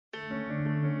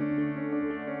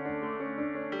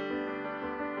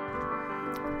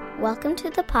Welcome to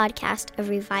the podcast of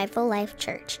Revival Life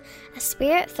Church, a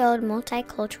spirit-filled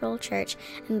multicultural church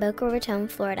in Boca Raton,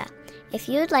 Florida. If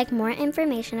you would like more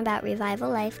information about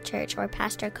Revival Life Church or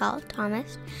Pastor Carl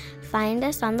Thomas, find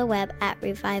us on the web at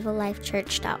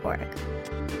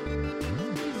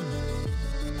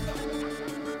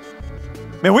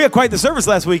revivallifechurch.org. Man, we had quite the service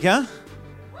last week, huh?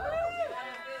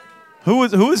 Who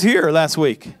was here last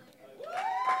week?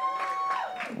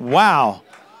 Wow.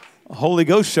 Holy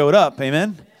Ghost showed up,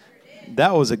 amen?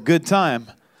 That was a good time.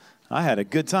 I had a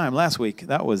good time last week.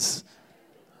 That was,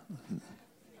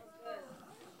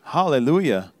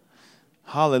 hallelujah.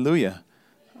 Hallelujah.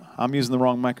 I'm using the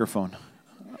wrong microphone.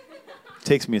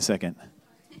 Takes me a second.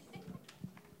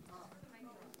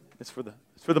 It's for the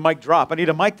mic drop. I need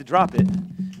a mic to drop it.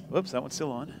 Whoops, that one's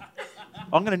still on. Oh,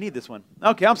 I'm going to need this one.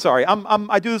 Okay, I'm sorry.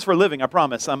 I do this for a living, I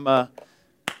promise.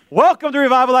 Welcome to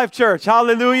Revival Life Church.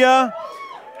 Hallelujah.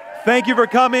 Thank you for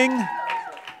coming.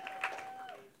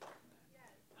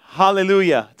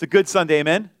 Hallelujah. It's a good Sunday,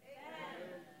 amen?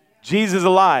 Jesus is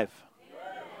alive.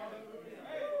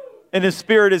 And His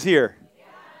Spirit is here.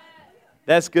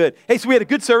 That's good. Hey, so we had a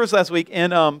good service last week,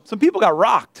 and some people got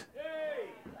rocked.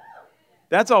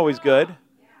 That's always good.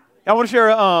 I want to share,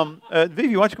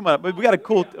 Vivi, why don't you come up? We got a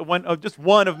cool one, just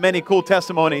one of many cool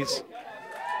testimonies.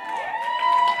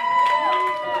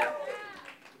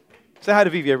 Say hi to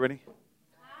Vivi, everybody.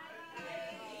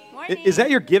 Morning. Is that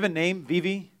your given name,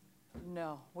 Vivi?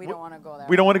 No, we don't want to go there.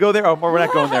 We don't want to go there? Oh, we're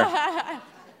not going there.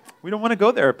 We don't want to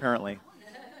go there, apparently.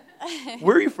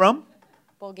 Where are you from?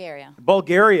 Bulgaria.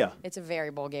 Bulgaria. It's a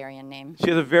very Bulgarian name. She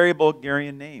has a very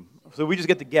Bulgarian name. So we just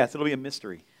get to guess. It'll be a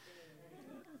mystery.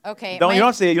 Okay. You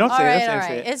don't say it. You don't say it. All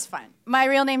right. It's fine. My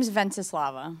real name's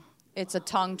Ventislava. It's a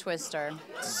tongue twister.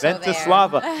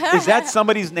 Ventislava. Is that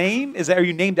somebody's name? Are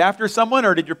you named after someone,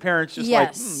 or did your parents just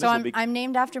yes. this So will be... I'm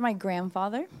named after my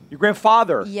grandfather. Your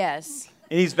grandfather? Yes.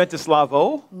 And he's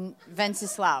Ventislavo?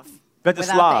 Ventislav. Ventislav.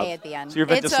 Without the A at the end. So you're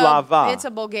Ventislava. It's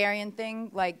a Bulgarian thing.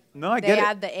 Like, no, I get they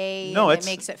add the A, and it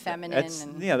makes it feminine.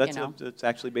 It's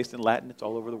actually based in Latin. It's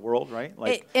all over the world, right?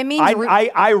 Like, it means...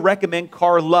 I recommend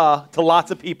Carla to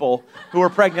lots of people who are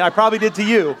pregnant. I probably did to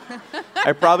you.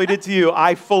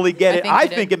 I fully get it. I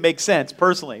think it makes sense,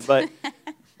 personally, but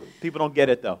people don't get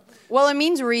it, though. Well, it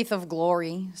means wreath of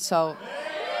glory, so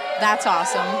that's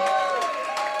awesome.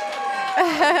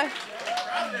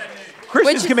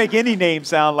 Christians can make any name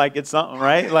sound like it's something,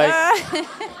 right? Like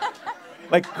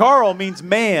Carl means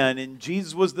man, and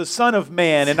Jesus was the Son of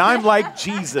Man, and I'm like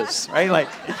Jesus, right? Like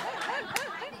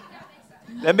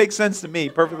that makes sense to me.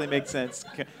 Perfectly makes sense.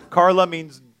 Carla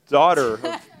means daughter of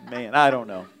man. I don't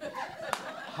know.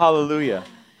 Hallelujah,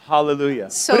 hallelujah.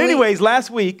 So but anyways, last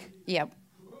week. Yep.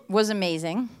 Was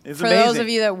amazing. For those of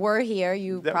you that were here,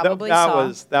 you probably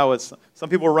saw. That was. Some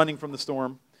people were running from the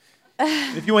storm.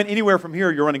 If you went anywhere from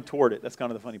here, you're running toward it. That's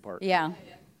kind of the funny part. Yeah.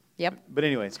 Yep. But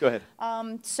anyways, go ahead.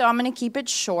 So I'm going to keep it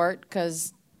short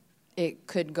because it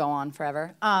could go on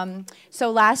forever.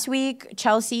 So last week,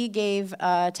 Chelsea gave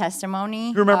a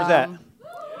testimony. Who remembers that?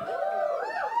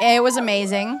 It was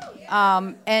amazing.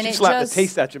 And she slapped the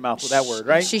taste out your mouth with that word,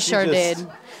 right? She sure did.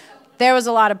 There was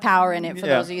a lot of power in it for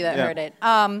those of you that heard it.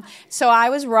 So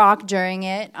I was rocked during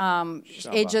it.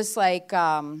 It just like...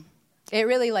 it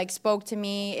really like spoke to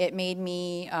me. It made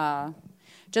me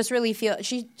just really feel.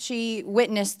 She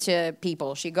witnessed to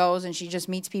people. She goes and she just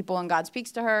meets people, and God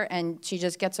speaks to her, and she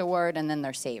just gets a word, and then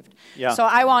they're saved. Yeah. So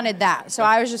I wanted that. So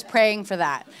I was just praying for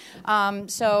that.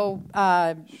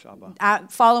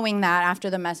 Following that, after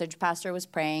the message, Pastor was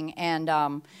praying, and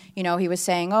he was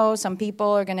saying, "Oh, some people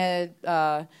are gonna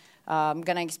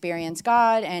experience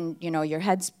God, and your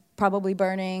head's probably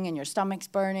burning, and your stomach's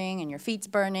burning, and your feet's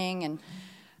burning, and."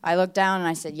 I looked down and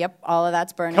I said, yep, all of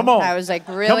that's burning. Come on. I was like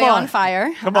really on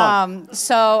fire. Come on.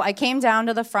 So I came down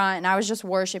to the front and I was just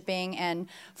worshiping. And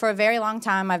for a very long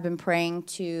time, I've been praying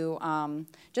to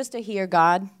just to hear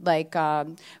God, like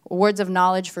words of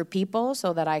knowledge for people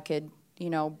so that I could,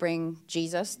 bring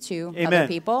Jesus to other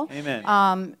people. Amen.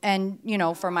 And,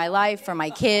 for my life, for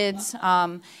my kids,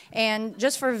 and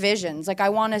just for visions. Like, I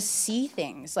want to see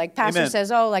things. Like, Pastor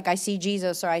says, oh, like, I see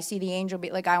Jesus or I see the angel.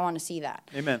 Like, I want to see that.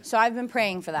 Amen. So I've been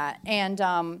praying for that. And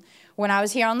when I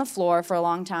was here on the floor for a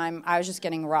long time, I was just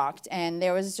getting rocked. And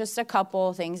there was just a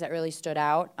couple things that really stood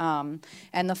out.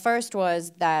 And the first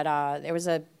was that there was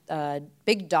a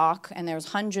big dock, and there was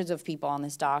hundreds of people on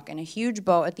this dock, and a huge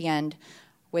boat at the end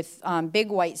with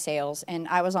big white sails, and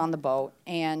I was on the boat,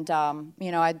 and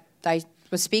I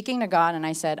was speaking to God, and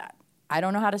I said, I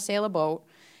don't know how to sail a boat.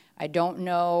 I don't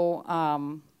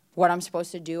know what I'm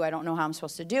supposed to do. I don't know how I'm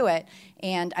supposed to do it.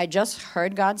 And I just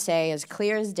heard God say, as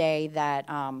clear as day, that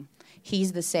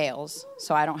he's the sales,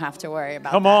 so I don't have to worry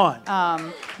about Come that.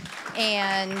 on.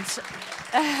 And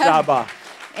Shabbat.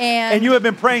 And you have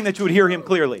been praying that you would hear him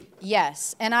clearly.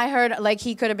 Yes. And I heard, like,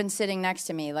 he could have been sitting next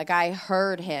to me. Like, I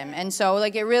heard him. And so,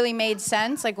 like, it really made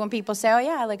sense. Like, when people say, oh,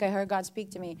 yeah, like, I heard God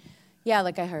speak to me. Yeah,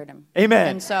 like, I heard him. Amen.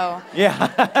 And so,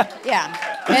 yeah.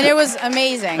 yeah. And it was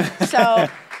amazing. So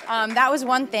that was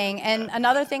one thing. And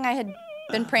another thing I had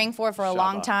been praying for a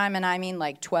long time, and I mean,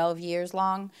 like, 12 years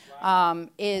long,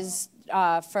 is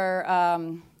for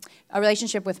a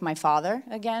relationship with my father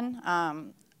again.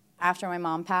 After my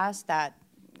mom passed,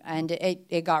 and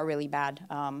it got really bad.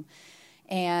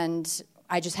 And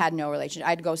I just had no relationship.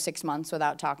 I'd go 6 months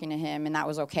without talking to him, and that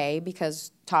was okay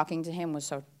because talking to him was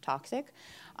so toxic.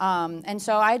 And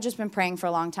so I had just been praying for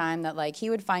a long time that, like,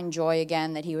 he would find joy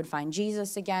again, that he would find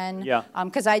Jesus again. Yeah.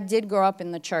 Because I did grow up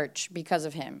in the church because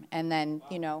of him. And then,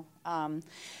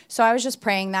 so I was just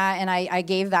praying that, and I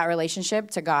gave that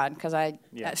relationship to God because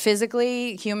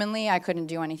physically, humanly, I couldn't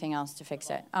do anything else to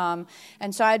fix it.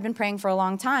 And so I had been praying for a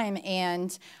long time,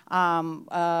 and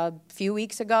a few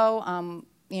weeks ago,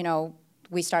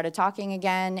 we started talking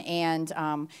again,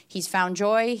 and he's found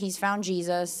joy, he's found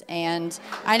Jesus, and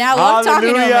I now love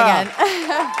talking to him again.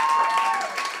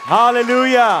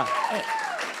 Hallelujah.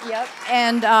 Yep.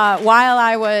 And while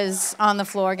I was on the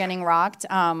floor getting rocked,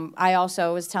 I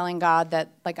also was telling God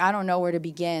that, like, I don't know where to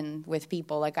begin with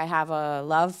people. Like, I have a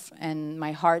love and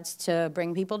my heart's to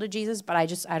bring people to Jesus, but I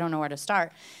don't know where to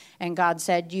start. And God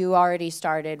said, you already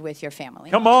started with your family.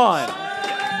 Come on.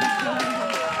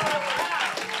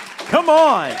 Come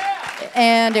on.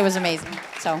 And it was amazing.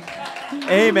 So.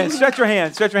 Amen. Stretch your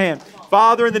hand. Stretch your hand.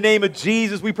 Father, in the name of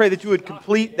Jesus, we pray that you would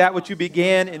complete that which you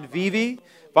began in Vivi.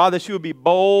 Father, she would be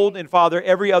bold. And Father,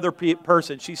 every other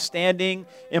person, she's standing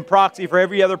in proxy for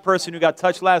every other person who got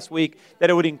touched last week, that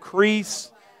it would increase,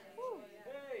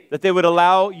 that they would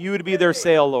allow you to be their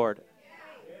sail, Lord.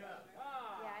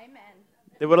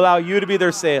 They would allow you to be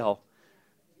their sail.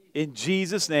 In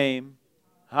Jesus' name.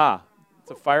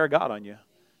 It's a fire of God on you.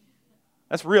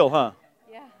 That's real, huh?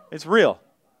 Yeah. It's real.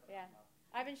 Yeah.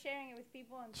 I've been sharing it with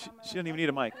people. And she doesn't even need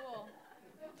a mic. Cool.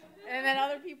 And then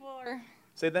other people are...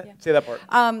 Say that. Yeah. Say that part.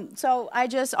 So I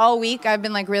just, all week, I've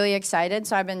been, like, really excited.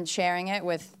 So I've been sharing it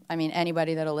with,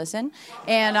 anybody that'll listen.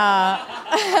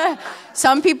 And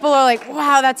some people are like,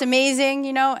 wow, that's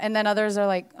amazing, And then others are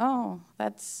like, oh,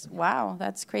 that's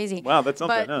crazy. Wow, that's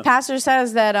something, But Pastor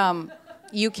says that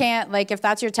you can't, like, if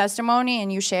that's your testimony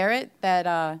and you share it,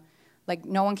 that, like,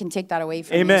 no one can take that away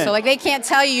from Amen. you. So, like, they can't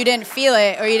tell you didn't feel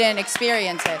it or you didn't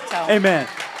experience it. So. Amen.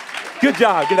 Good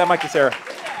job. Give that mic to Sarah.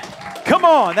 Come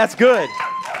on. That's good.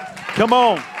 Come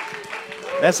on.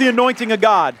 That's the anointing of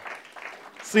God.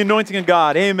 It's the anointing of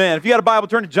God. Amen. If you got a Bible,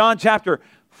 turn to John chapter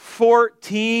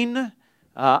 14.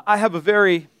 I have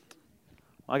I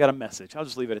got a message. I'll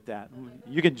just leave it at that.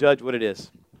 You can judge what it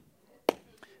is.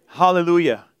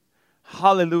 Hallelujah.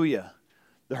 Hallelujah.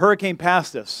 The hurricane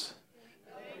passed us.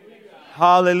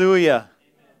 Hallelujah.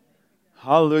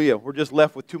 Hallelujah. We're just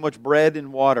left with too much bread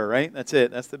and water, right? That's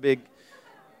it. That's the big...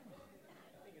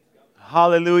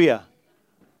 Hallelujah.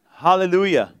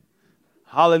 Hallelujah.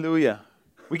 Hallelujah.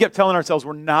 We kept telling ourselves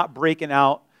we're not breaking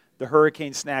out the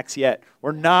hurricane snacks yet.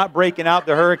 We're not breaking out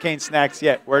the hurricane snacks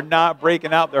yet. We're not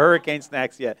breaking out the hurricane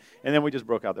snacks yet. And then we just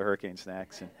broke out the hurricane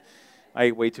snacks. And I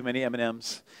ate way too many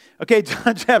M&Ms. Okay,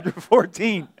 John chapter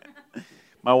 14.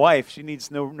 My wife, she needs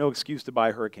no excuse to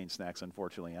buy hurricane snacks,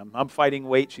 unfortunately. I'm fighting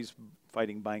weight. She's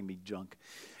fighting buying me junk.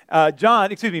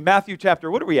 Matthew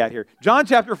chapter, what are we at here? John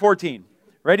chapter 14.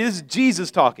 Ready? This is Jesus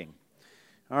talking.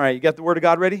 All right, you got the Word of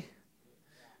God ready?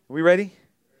 Are we ready?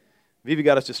 Vivi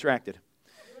got us distracted.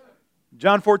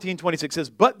 John 14:26 says,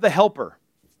 but the Helper,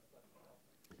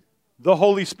 the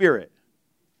Holy Spirit.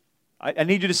 I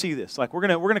need you to see this. Like, we're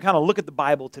gonna kind of look at the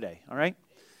Bible today, all right?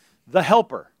 The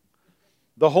Helper,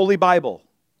 the Holy Bible.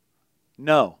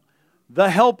 No.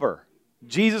 The Helper.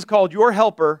 Jesus called your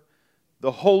helper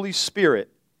the Holy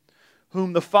Spirit,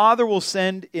 whom the Father will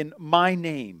send in my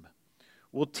name,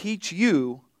 will teach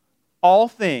you all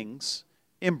things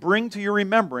and bring to your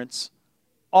remembrance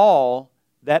all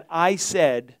that I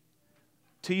said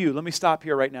to you. Let me stop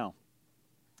here right now.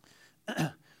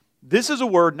 This is a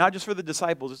word not just for the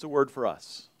disciples, it's a word for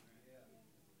us.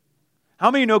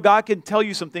 How many know God can tell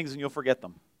you some things and you'll forget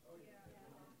them?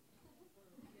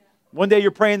 One day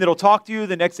you're praying that He'll talk to you,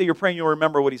 the next day you're praying you'll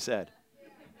remember what He said.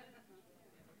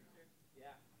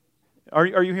 Are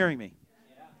you hearing me?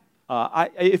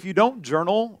 If you don't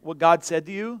journal what God said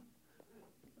to you,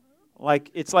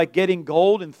 it's like getting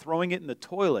gold and throwing it in the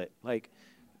toilet. And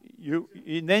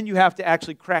then you have to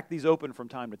actually crack these open from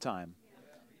time to time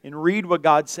and read what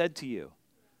God said to you.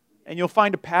 And you'll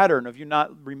find a pattern of you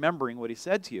not remembering what he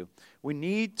said to you. We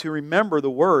need to remember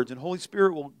the words, and Holy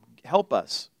Spirit will help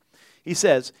us. He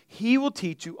says, he will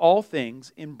teach you all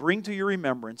things and bring to your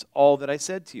remembrance all that I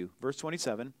said to you. Verse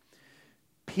 27,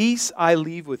 peace I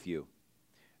leave with you.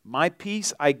 My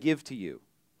peace I give to you.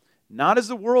 Not as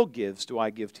the world gives do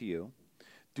I give to you.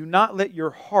 Do not let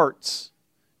your hearts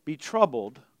be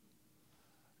troubled,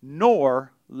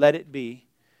 nor let it be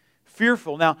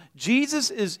fearful. Now, Jesus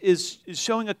is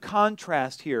showing a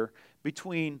contrast here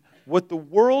between what the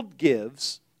world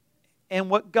gives and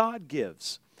what God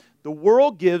gives. The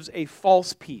world gives a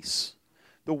false peace.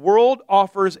 The world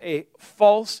offers a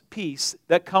false peace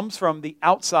that comes from the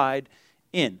outside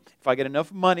in. If I get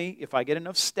enough money, if I get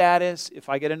enough status, if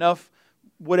I get enough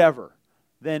whatever,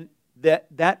 then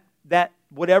that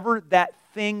whatever that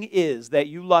thing is that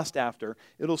you lust after,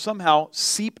 it'll somehow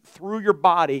seep through your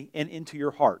body and into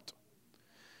your heart.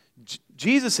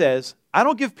 Jesus says, I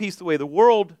don't give peace the way the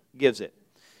world gives it.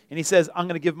 And he says, I'm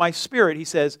going to give my spirit. He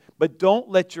says, but don't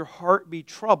let your heart be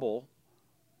troubled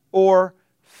or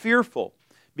fearful,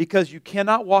 because you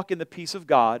cannot walk in the peace of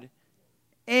God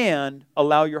and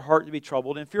allow your heart to be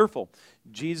troubled and fearful.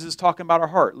 Jesus is talking about our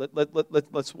heart.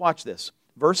 Let's watch this.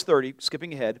 Verse 30,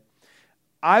 skipping ahead.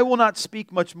 I will not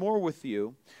speak much more with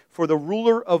you, for the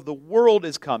ruler of the world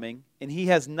is coming, and he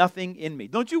has nothing in me.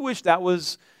 Don't you wish that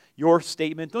was your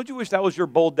statement? Don't you wish that was your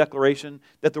bold declaration,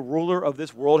 that the ruler of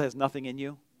this world has nothing in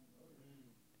you?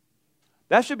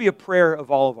 That should be a prayer of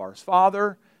all of ours.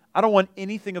 Father, I don't want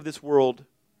anything of this world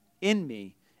in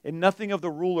me, and nothing of the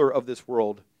ruler of this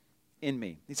world in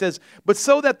me. He says, but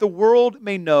so that the world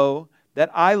may know that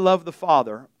I love the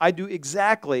Father, I do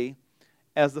exactly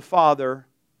as the Father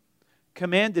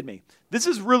commanded me. This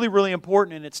is really, really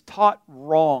important, and it's taught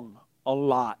wrong a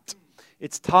lot.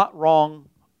 It's taught wrong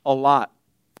a lot.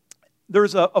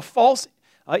 There's a false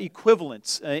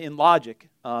equivalence in logic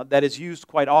that is used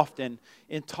quite often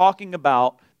in talking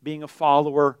about being a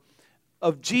follower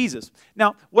of Jesus.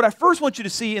 Now, what I first want you to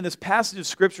see in this passage of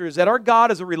Scripture is that our God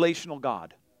is a relational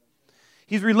God.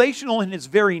 He's relational in his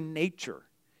very nature.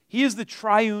 He is the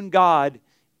triune God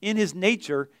in his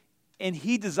nature, and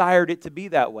he desired it to be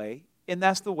that way, and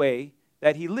that's the way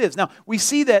that he lives. Now, we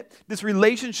see that this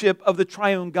relationship of the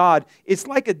triune God, it's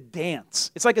like a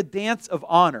dance. It's like a dance of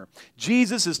honor.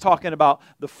 Jesus is talking about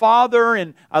the Father,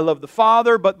 and I love the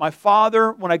Father, but my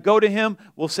Father, when I go to him,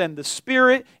 will send the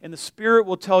Spirit, and the Spirit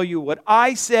will tell you what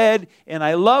I said, and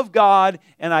I love God,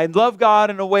 and I love God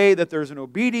in a way that there's an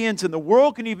obedience, and the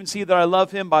world can even see that I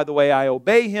love him by the way I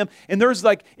obey him. And there's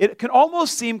it can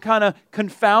almost seem kind of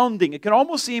confounding. It can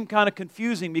almost seem kind of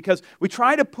confusing because we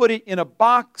try to put it in a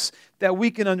box that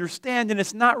we can understand, and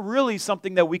it's not really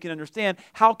something that we can understand.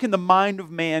 How can the mind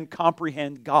of man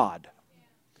comprehend God?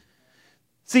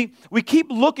 See, we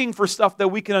keep looking for stuff that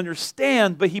we can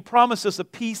understand, but he promised us a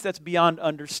peace that's beyond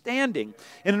understanding.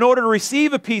 And in order to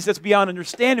receive a peace that's beyond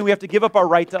understanding, we have to give up our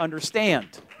right to understand.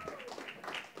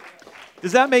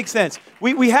 Does that make sense?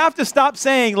 We have to stop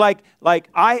saying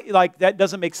that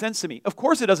doesn't make sense to me. Of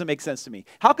course it doesn't make sense to me.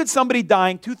 How could somebody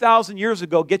dying 2,000 years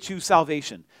ago get you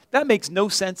salvation? That makes no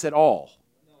sense at all.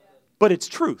 But it's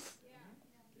truth.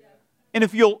 And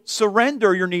if you'll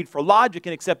surrender your need for logic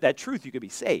and accept that truth, you could be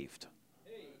saved.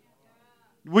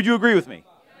 Would you agree with me?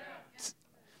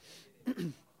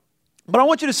 But I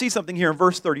want you to see something here in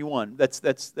verse 31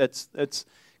 that's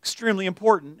extremely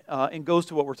important and goes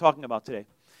to what we're talking about today.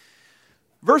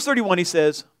 Verse 31, he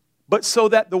says, but so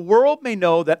that the world may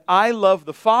know that I love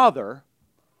the Father,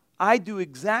 I do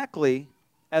exactly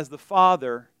as the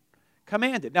Father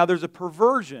commanded. Now, there's a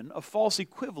perversion of false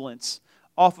equivalence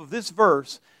off of this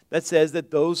verse that says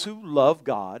that those who love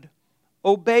God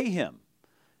obey him.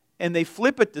 And they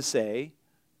flip it to say,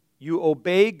 you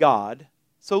obey God,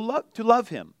 so to love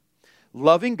him.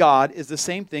 Loving God is the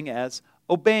same thing as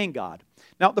obeying God.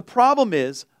 Now, the problem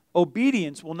is,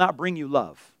 obedience will not bring you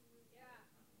love.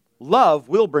 Love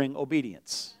will bring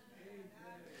obedience.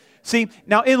 See,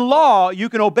 now in law, you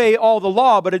can obey all the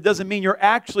law, but it doesn't mean you're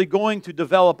actually going to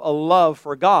develop a love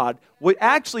for God. What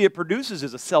actually it produces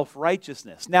is a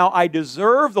self-righteousness. Now, I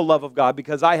deserve the love of God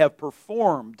because I have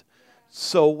performed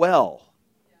so well.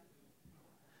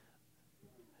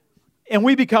 And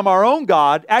we become our own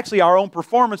God. Actually, our own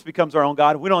performance becomes our own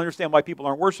God. We don't understand why people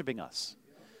aren't worshiping us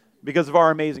because of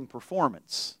our amazing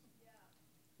performance.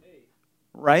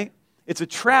 Right? It's a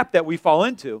trap that we fall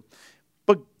into.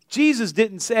 But Jesus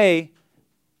didn't say,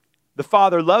 the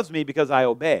Father loves me because I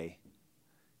obey.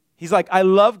 He's like, I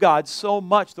love God so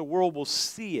much the world will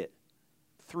see it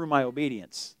through my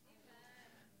obedience.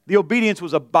 The obedience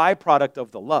was a byproduct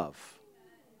of the love,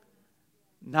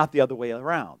 not the other way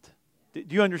around. Do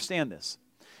you understand this?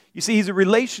 You see, he's a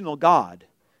relational God.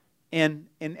 And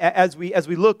as we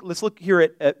look, let's look here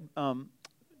at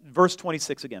verse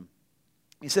 26 again.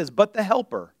 He says, but the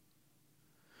Helper,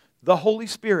 the Holy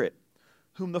Spirit,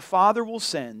 whom the Father will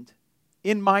send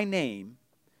in my name,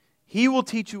 he will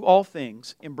teach you all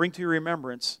things and bring to your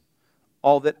remembrance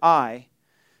all that I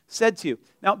said to you.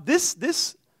 Now, this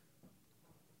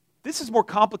is more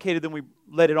complicated than we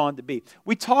let it on to be.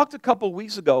 We talked a couple of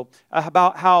weeks ago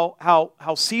about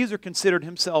how Caesar considered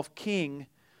himself king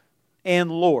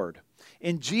and Lord.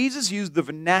 And Jesus used the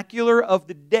vernacular of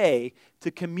the day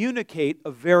to communicate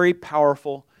a very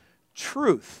powerful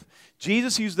truth.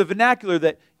 Jesus used the vernacular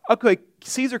that, okay,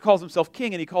 Caesar calls himself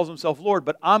king and he calls himself Lord,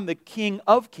 but I'm the King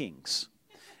of kings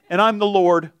and I'm the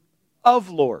Lord of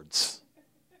lords.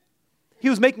 He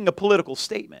was making a political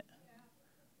statement.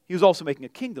 He was also making a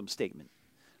kingdom statement.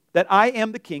 That I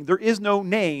am the king. There is no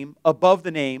name above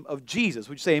the name of Jesus.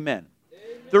 Would you say amen?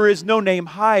 There is no name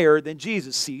higher than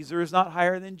Jesus. Caesar is not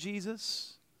higher than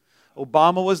Jesus.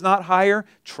 Obama was not higher.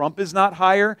 Trump is not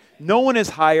higher. No one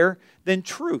is higher than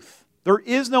truth. There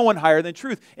is no one higher than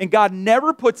truth. And God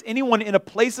never puts anyone in a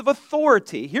place of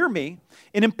authority, hear me,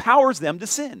 and empowers them to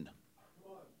sin.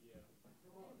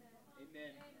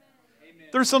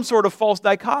 There's some sort of false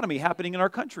dichotomy happening in our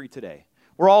country today,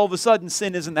 where all of a sudden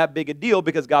sin isn't that big a deal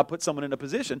because God put someone in a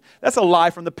position. That's a lie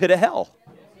from the pit of hell.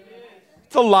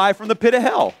 It's a lie from the pit of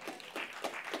hell.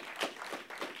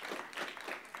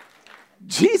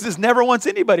 Jesus never wants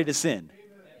anybody to sin.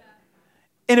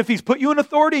 And if he's put you in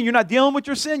authority and you're not dealing with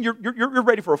your sin, you're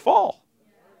ready for a fall.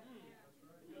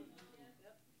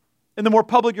 And the more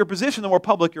public your position, the more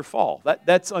public your fall.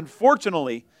 That's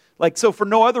unfortunately, so for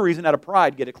no other reason, out of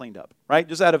pride, get it cleaned up, right?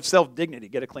 Just out of self-dignity,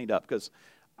 get it cleaned up. Because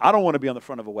I don't want to be on the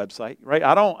front of a website, right?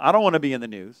 I don't want to be in the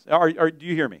news. Do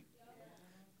you hear me?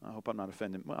 I hope I'm not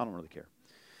offended. Well, I don't really care.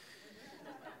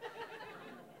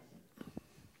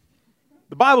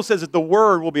 The Bible says that the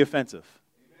word will be offensive.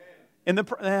 And I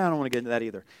don't want to get into that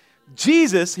either.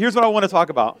 Jesus, here's what I want to talk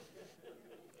about.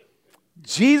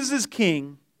 Jesus is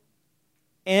king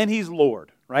and he's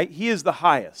Lord, right? He is the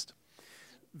highest.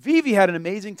 Vivi had an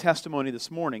amazing testimony this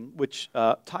morning, which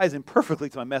ties in perfectly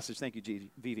to my message. Thank you,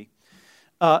 Vivi.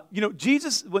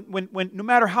 Jesus, when no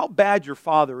matter how bad your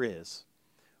father is,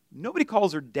 nobody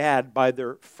calls their dad by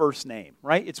their first name,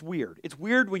 right? It's weird. It's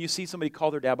weird when you see somebody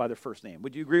call their dad by their first name.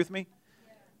 Would you agree with me?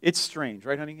 It's strange,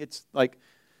 right, honey? It's like,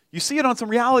 you see it on some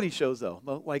reality shows, though.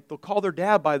 They'll call their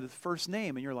dad by the first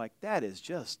name, and you're like, that is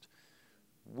just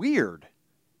weird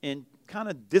and kind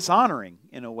of dishonoring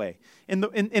in a way. And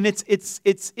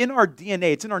it's in our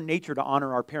DNA, it's in our nature to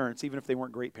honor our parents, even if they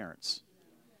weren't great parents.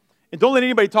 And don't let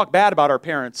anybody talk bad about our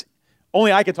parents.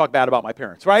 Only I can talk bad about my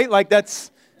parents, right? That's,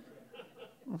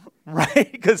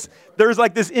 right? Because there's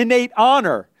this innate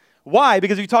honor. Why?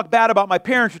 Because if you talk bad about my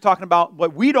parents, you're talking about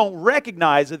what we don't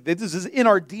recognize. That this is in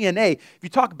our DNA. If you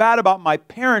talk bad about my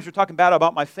parents, you're talking bad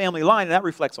about my family line, and that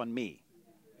reflects on me.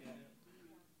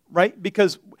 Right?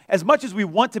 Because as much as we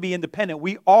want to be independent,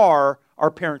 we are our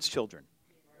parents' children.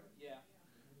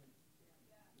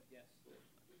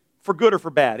 For good or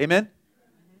for bad. Amen?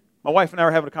 My wife and I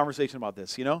were having a conversation about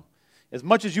this, As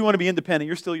much as you want to be independent,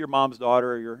 you're still your mom's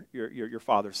daughter or your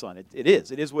father's son. It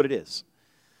is what it is.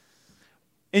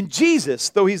 And Jesus,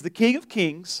 though he's the King of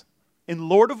kings and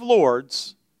Lord of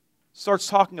lords, starts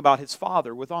talking about his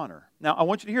Father with honor. Now, I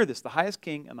want you to hear this. The highest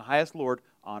king and the highest Lord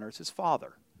honors his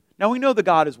Father. Now, we know that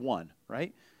God is one,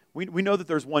 right? We know that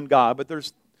there's one God,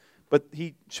 but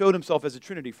he showed himself as a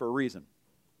Trinity for a reason.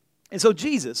 And so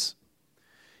Jesus,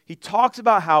 he talks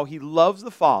about how he loves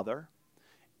the Father,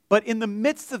 but in the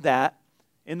midst of that,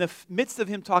 in the midst of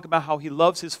him talking about how he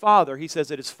loves his Father, he says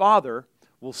that his Father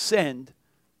will send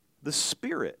the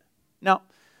Spirit. Now,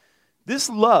 this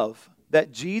love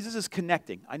that Jesus is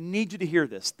connecting, I need you to hear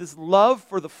this. This love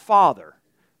for the Father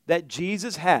that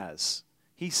Jesus has,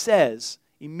 he says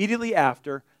immediately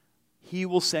after, he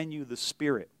will send you the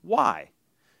Spirit. Why?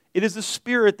 It is the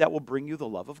Spirit that will bring you the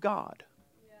love of God.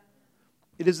 Yeah.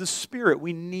 It is the Spirit.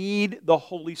 We need the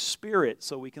Holy Spirit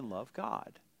so we can love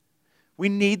God. We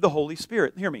need the Holy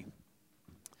Spirit. Hear me.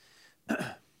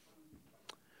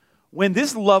 When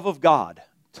this love of God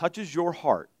touches your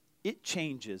heart, it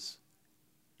changes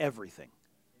everything.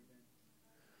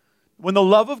 When the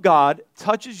love of God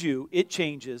touches you, it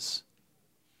changes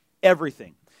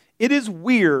everything. It is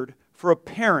weird for a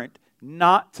parent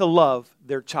not to love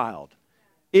their child.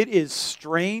 It is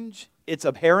strange. It's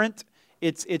abhorrent.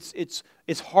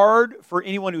 It's hard for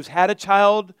anyone who's had a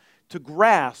child to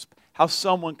grasp how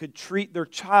someone could treat their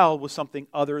child with something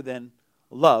other than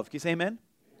love. Can you say amen?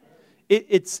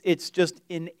 It's just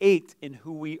innate in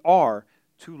who we are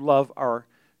to love our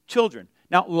children.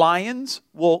 Now, lions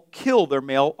will kill their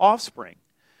male offspring.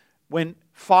 When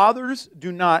fathers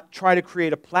do not try to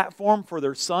create a platform for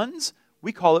their sons,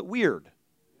 we call it weird.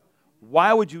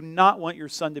 Why would you not want your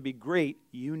son to be great?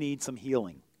 You need some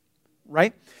healing,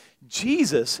 right?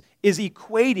 Jesus is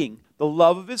equating the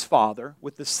love of his Father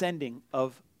with the sending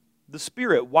of the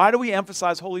Spirit. Why do we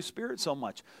emphasize Holy Spirit so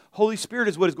much? Holy Spirit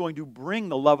is what is going to bring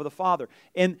the love of the Father.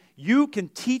 And you can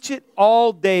teach it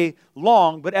all day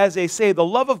long, but as they say, the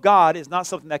love of God is not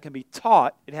something that can be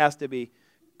taught. It has to be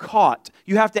caught.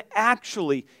 You have to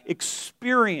actually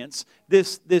experience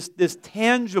this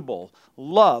tangible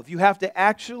love. You have to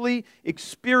actually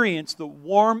experience the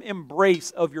warm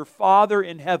embrace of your Father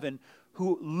in heaven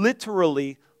who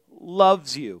literally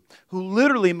loves you, who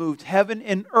literally moved heaven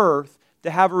and earth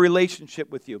to have a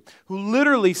relationship with you, who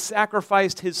literally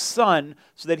sacrificed his Son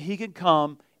so that he could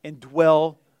come and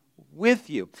dwell with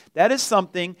you. That is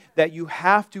something that you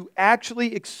have to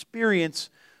actually experience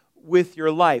with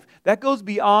your life. That goes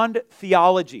beyond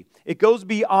theology. It goes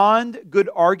beyond good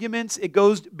arguments. It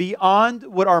goes beyond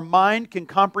what our mind can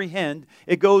comprehend.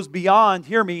 It goes beyond,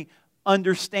 hear me,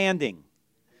 understanding.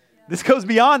 This goes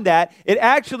beyond that. It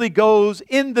actually goes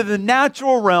into the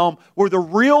natural realm where the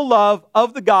real love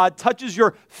of the God touches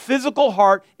your physical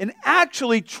heart and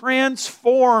actually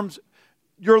transforms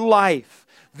your life.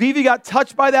 Vivi got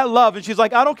touched by that love, and she's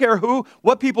like, I don't care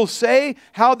what people say,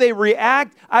 how they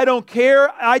react. I don't care.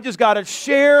 I just got to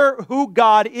share who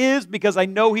God is because I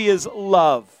know he is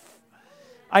love.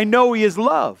 I know he is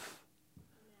love.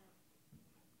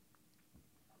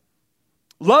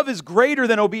 Love is greater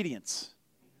than obedience.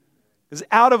 Because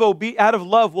out of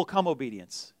love will come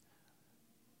obedience.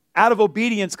 Out of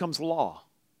obedience comes law.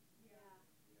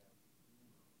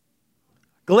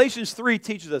 Galatians 3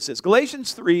 teaches us this.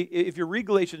 Galatians 3, if you read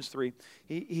Galatians 3,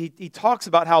 he talks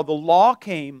about how the law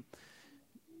came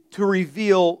to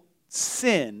reveal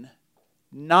sin,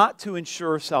 not to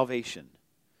ensure salvation.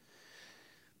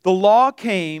 The law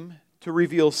came to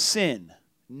reveal sin,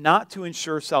 not to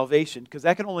ensure salvation, because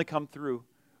that can only come through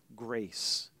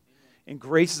grace. And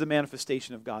grace is a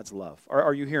manifestation of God's love.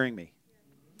 Are you hearing me?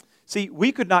 See,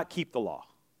 we could not keep the law.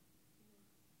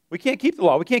 We can't keep the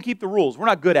law. We can't keep the rules. We're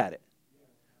not good at it.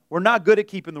 We're not good at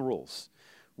keeping the rules.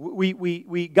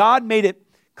 God made it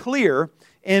clear,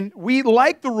 and we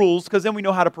like the rules because then we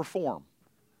know how to perform.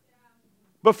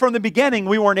 But from the beginning,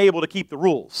 we weren't able to keep the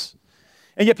rules.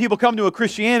 And yet people come to a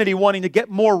Christianity wanting to get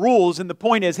more rules, and the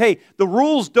point is, hey, the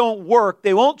rules don't work.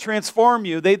 They won't transform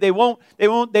you. They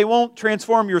won't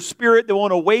transform your spirit. They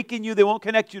won't awaken you. They won't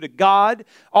connect you to God.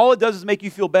 All it does is make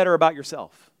you feel better about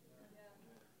yourself.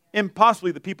 And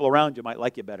possibly the people around you might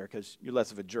like you better because you're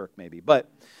less of a jerk maybe.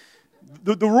 But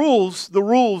the rules,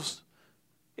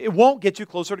 it won't get you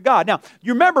closer to God. Now,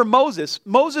 you remember Moses.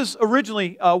 Moses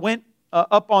originally went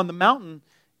up on the mountain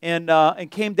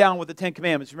and came down with the Ten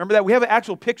Commandments. Remember that? We have an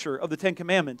actual picture of the Ten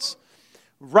Commandments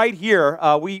right here.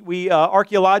 We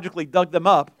archaeologically dug them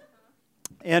up.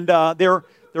 And they're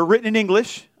written in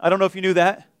English. I don't know if you knew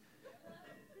that.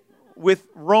 With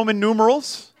Roman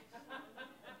numerals.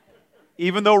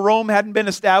 Even though Rome hadn't been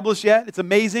established yet. It's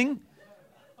amazing.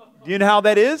 Do you know how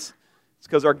that is? It's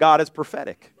because our God is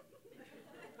prophetic.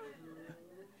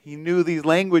 He knew these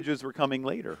languages were coming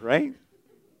later, right?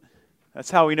 That's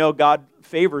how we know God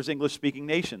favors English-speaking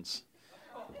nations.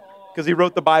 Because he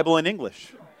wrote the Bible in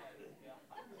English.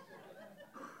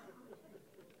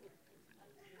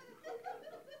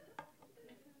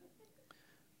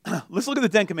 Let's look at the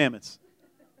Ten Commandments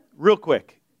real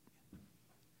quick.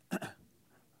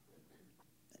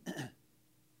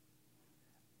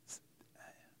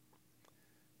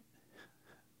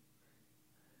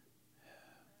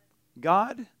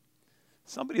 God,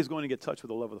 somebody is going to get touched with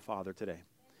the love of the Father today.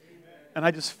 And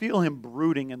I just feel him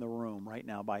brooding in the room right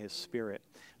now by his Spirit.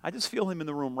 I just feel him in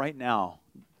the room right now,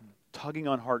 tugging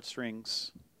on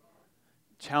heartstrings,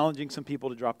 challenging some people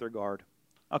to drop their guard.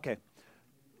 Okay.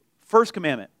 First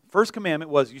commandment. First commandment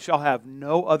was, you shall have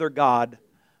no other God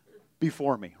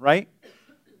before me, right?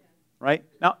 Right?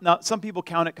 Now some people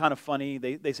count it kind of funny.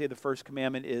 They say the first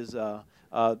commandment is, the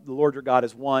Lord your God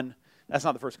is one. That's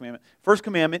not the first commandment. First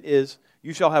commandment is,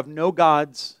 you shall have no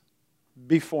gods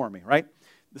before me, right?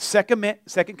 The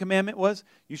second commandment was,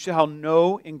 you shall have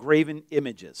no engraven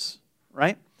images,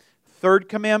 right? Third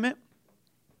commandment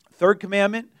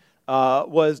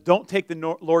was, don't take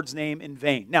the Lord's name in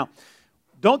vain. Now,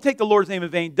 don't take the Lord's name in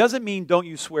vain doesn't mean don't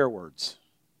use swear words.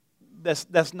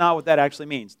 That's not what that actually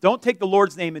means. Don't take the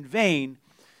Lord's name in vain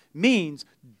means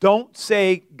don't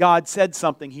say God said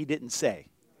something he didn't say.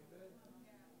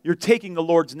 You're taking the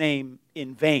Lord's name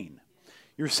in vain.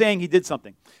 You're saying he did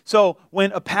something. So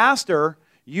when a pastor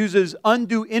uses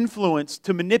undue influence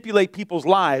to manipulate people's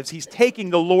lives, he's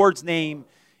taking the Lord's name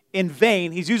in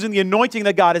vain. He's using the anointing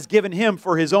that God has given him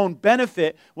for his own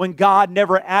benefit when God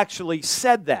never actually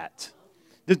said that.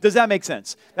 Does that make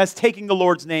sense? That's taking the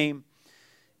Lord's name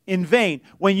in vain.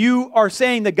 When you are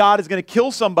saying that God is going to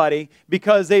kill somebody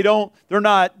because they're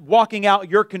not walking out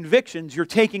your convictions, you're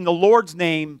taking the Lord's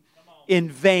name in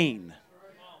vain.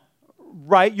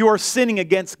 Right? You are sinning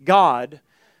against God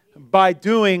by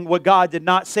doing what God did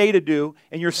not say to do,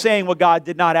 and you're saying what God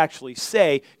did not actually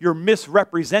say. You're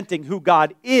misrepresenting who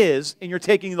God is, and you're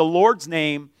taking the Lord's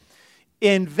name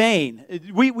in vain.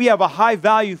 We have a high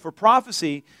value for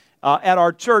prophecy at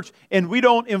our church, and we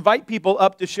don't invite people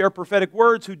up to share prophetic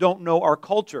words who don't know our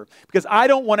culture, because I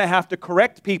don't want to have to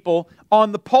correct people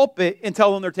on the pulpit and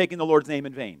tell them they're taking the Lord's name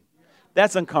in vain.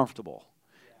 That's uncomfortable,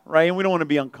 right? And we don't want to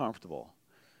be uncomfortable,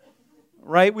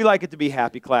 right? We like it to be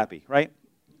happy clappy, right?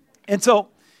 And so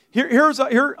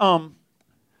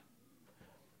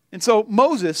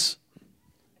Moses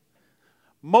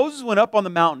went up on the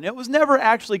mountain. It was never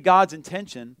actually God's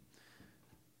intention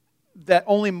that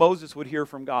only Moses would hear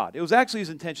from God. It was actually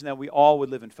his intention that we all would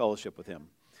live in fellowship with him.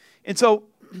 And so,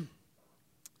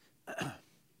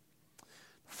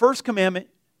 first commandment,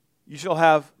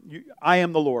 I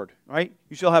am the Lord, right?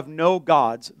 You shall have no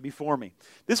gods before me.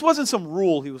 This wasn't some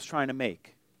rule he was trying to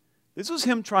make. This was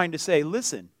him trying to say,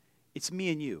 listen, it's me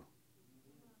and you.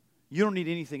 You don't need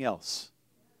anything else.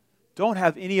 Don't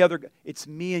have any other. It's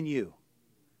me and you.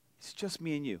 It's just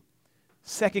me and you.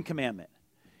 Second commandment.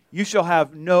 You shall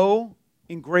have no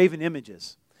engraven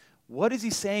images. What is he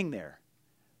saying there?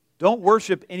 Don't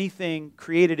worship anything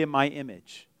created in my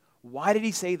image. Why did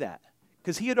he say that?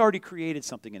 Because he had already created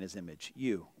something in his image.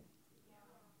 You.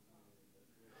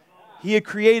 He had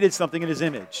created something in his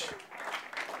image.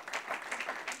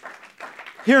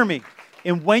 Hear me.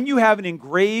 And when you have an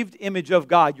engraved image of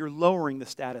God, you're lowering the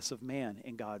status of man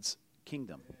in God's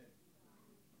kingdom.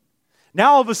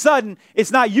 Now all of a sudden, it's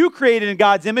not you created in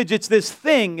God's image, it's this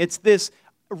thing, it's this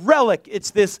relic, it's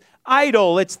this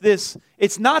idol, it's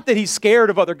not that he's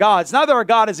scared of other gods. It's not that our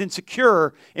God is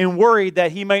insecure and worried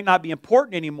that he might not be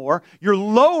important anymore. You're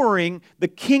lowering the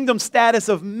kingdom status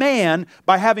of man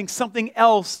by having something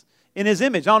else in his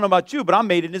image. I don't know about you, but I'm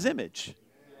made in his image.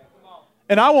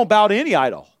 And I won't bow to any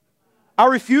idol. I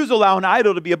refuse to allow an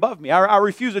idol to be above me. I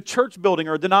refuse a church building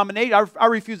or a denomination. I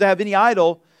refuse to have any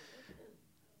idol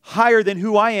higher than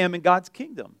who I am in God's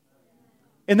kingdom.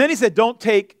 And then he said, don't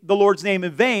take the Lord's name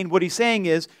in vain. What he's saying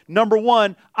is, number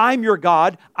one, I'm your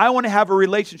God. I want to have a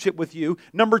relationship with you.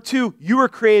 Number two, you were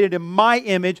created in my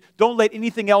image. Don't let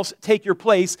anything else take your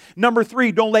place. Number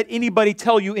three, don't let anybody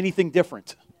tell you anything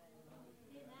different.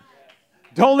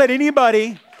 Don't let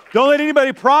anybody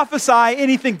prophesy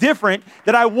anything different,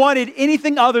 that I wanted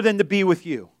anything other than to be with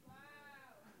you.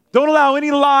 Don't allow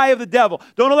any lie of the devil.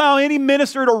 Don't allow any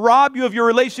minister to rob you of your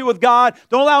relationship with God.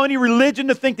 Don't allow any religion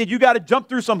to think that you got to jump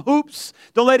through some hoops.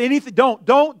 Don't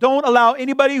allow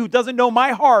anybody who doesn't know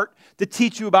my heart to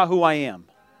teach you about who I am.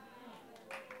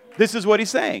 This is what he's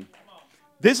saying.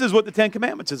 This is what the Ten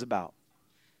Commandments is about.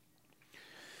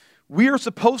 We are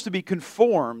supposed to be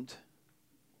conformed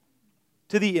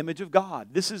to the image of God.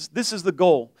 This is the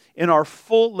goal in our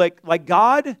full, like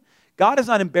God is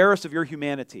not embarrassed of your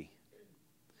humanity.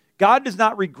 God does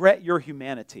not regret your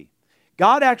humanity.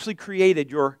 God actually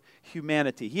created your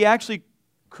humanity. He actually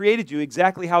created you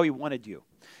exactly how he wanted you.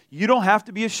 You don't have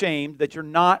to be ashamed that you're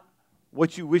not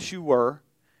what you wish you were.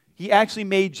 He actually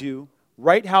made you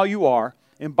right how you are,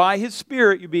 and by his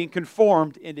Spirit you're being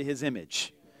conformed into his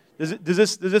image.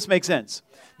 Does this make sense?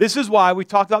 This is why, we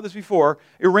talked about this before,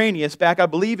 Irenaeus, back I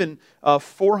believe in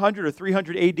 400 or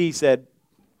 300 AD, said,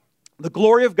 the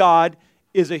glory of God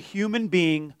is a human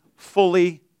being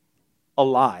fully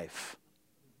alive.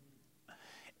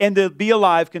 And to be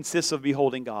alive consists of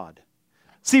beholding God.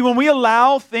 See, when we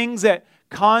allow things that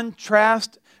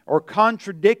contrast or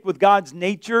contradict with God's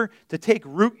nature to take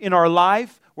root in our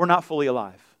life, we're not fully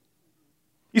alive.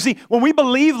 You see, when we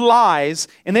believe lies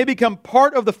and they become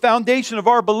part of the foundation of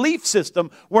our belief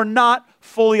system, we're not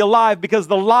fully alive, because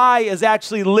the lie is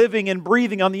actually living and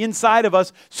breathing on the inside of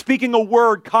us, speaking a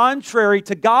word contrary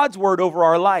to God's word over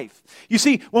our life. You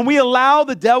see, when we allow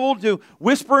the devil to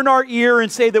whisper in our ear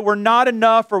and say that we're not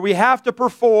enough, or we have to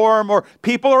perform, or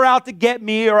people are out to get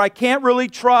me, or I can't really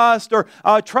trust, or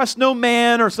trust no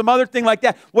man, or some other thing like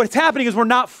that, what's happening is we're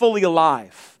not fully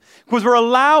alive. Because we're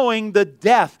allowing the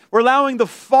death, we're allowing the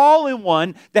fallen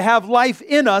one to have life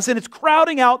in us, and it's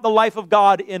crowding out the life of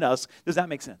God in us. Does that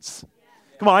make sense?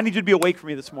 Come on, I need you to be awake for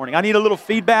me this morning. I need a little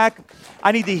feedback.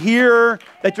 I need to hear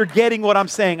that you're getting what I'm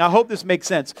saying. I hope this makes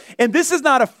sense. And this is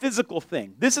not a physical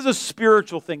thing. This is a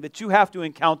spiritual thing that you have to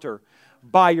encounter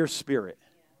by your spirit.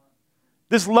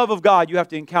 This love of God you have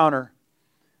to encounter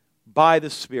by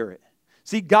the Spirit.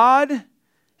 See, God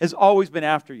has always been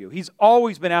after you. He's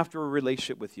always been after a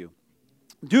relationship with you.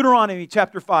 Deuteronomy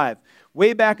chapter 5,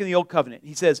 way back in the Old Covenant,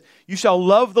 he says, "You shall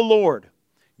love the Lord,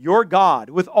 your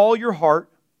God, with all your heart,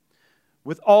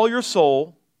 with all your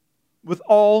soul, with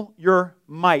all your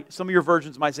might." Some of your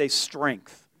versions might say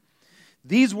strength.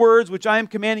 "These words which I am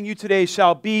commanding you today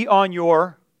shall be on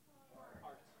your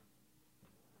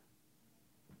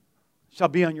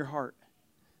heart."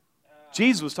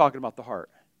 Jesus was talking about the heart.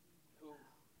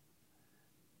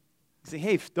 He said,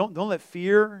 hey, don't let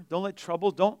fear, don't let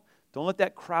trouble, don't let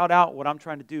that crowd out what I'm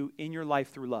trying to do in your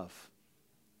life through love.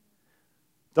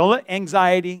 Don't let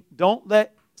anxiety, don't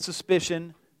let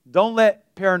suspicion, don't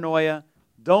let paranoia,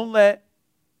 don't let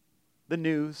the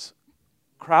news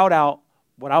crowd out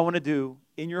what I want to do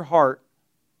in your heart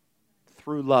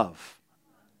through love.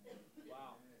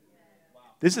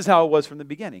 This is how it was from the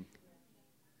beginning.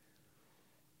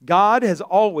 God has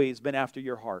always been after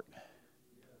your heart.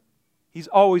 He's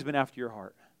always been after your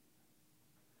heart.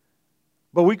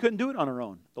 But we couldn't do it on our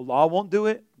own. The law won't do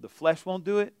it. The flesh won't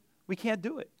do it. We can't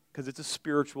do it because it's a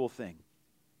spiritual thing.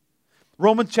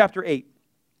 Romans chapter 8,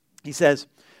 he says,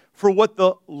 "For what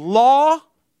the law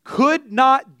could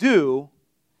not do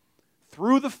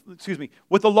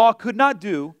what the law could not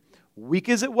do, weak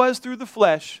as it was through the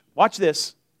flesh," watch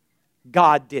this,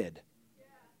 "God did."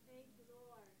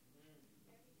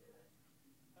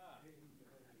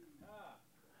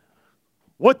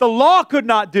 What the law could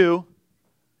not do,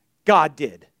 God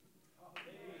did.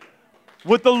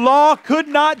 What the law could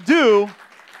not do,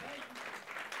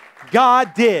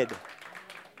 God did.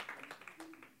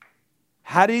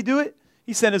 How did he do it?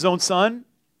 He sent his own son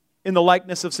in the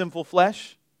likeness of sinful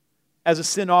flesh as a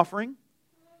sin offering.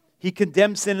 He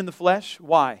condemned sin in the flesh.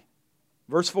 Why?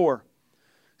 Verse 4.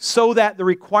 "So that the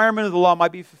requirement of the law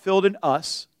might be fulfilled in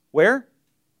us." Where?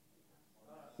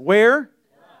 Where?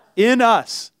 In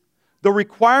us. The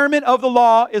requirement of the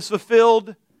law is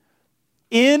fulfilled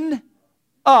in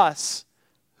us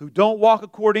who don't walk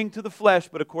according to the flesh,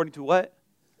 but according to what?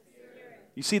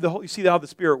 You see how the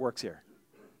Spirit works here.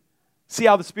 See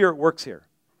how the Spirit works here.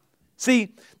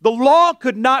 See, the law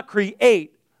could not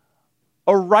create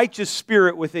a righteous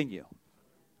spirit within you.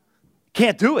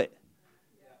 Can't do it.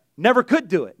 Never could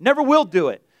do it. Never will do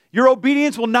it. Your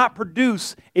obedience will not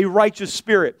produce a righteous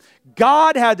spirit.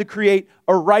 God had to create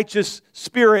a righteous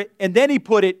spirit, and then he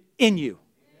put it in you.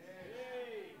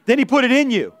 Then he put it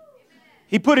in you.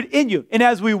 He put it in you. And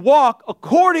as we walk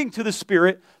according to the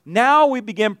Spirit, now we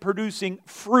begin producing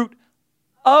fruit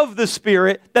of the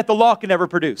Spirit that the law can never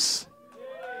produce.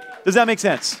 Does that make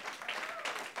sense?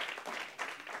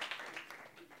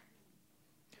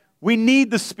 We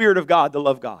need the Spirit of God to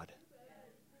love God.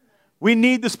 We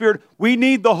need the Spirit. We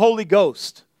need the Holy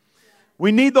Ghost.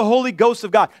 We need the Holy Ghost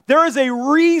of God. There is a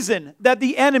reason that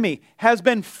the enemy has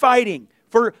been fighting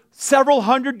for several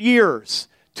hundred years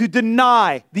to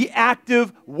deny the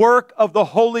active work of the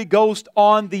Holy Ghost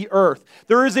on the earth.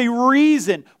 There is a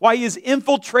reason why he has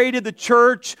infiltrated the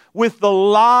church with the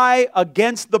lie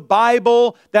against the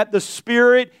Bible that the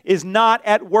Spirit is not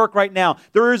at work right now.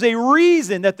 There is a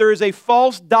reason that there is a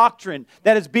false doctrine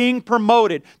that is being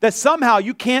promoted, that somehow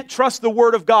you can't trust the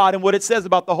Word of God and what it says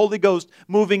about the Holy Ghost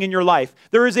moving in your life.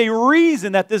 There is a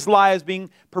reason that this lie is being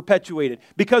perpetuated.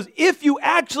 Because if you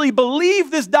actually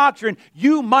believe this doctrine,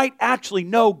 you might actually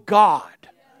know God.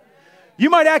 You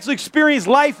might actually experience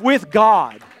life with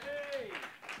God.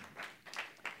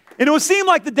 And it would seem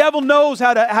like the devil knows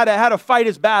how to fight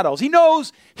his battles. He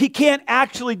knows he can't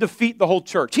actually defeat the whole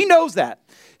church. He knows that.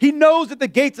 He knows that the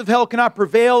gates of hell cannot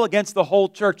prevail against the whole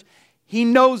church. He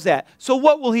knows that. So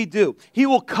what will he do? He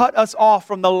will cut us off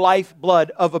from the lifeblood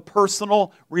of a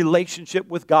personal relationship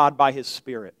with God by his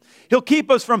Spirit. He'll keep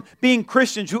us from being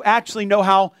Christians who actually know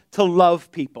how to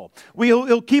love people.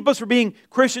 He'll keep us from being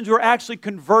Christians who are actually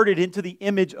converted into the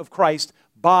image of Christ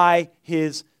by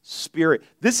his Spirit.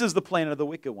 This is the plan of the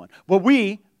wicked one. Well,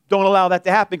 we don't allow that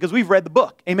to happen because we've read the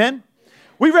book. Amen?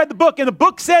 We read the book, and the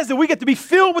book says that we get to be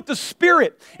filled with the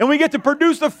Spirit, and we get to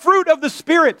produce the fruit of the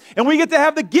Spirit, and we get to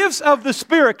have the gifts of the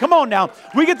Spirit. Come on now.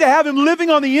 We get to have him living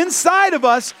on the inside of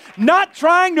us, not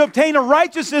trying to obtain a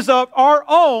righteousness of our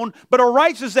own, but a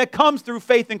righteousness that comes through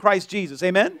faith in Christ Jesus.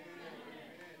 Amen?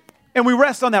 And we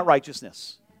rest on that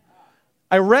righteousness.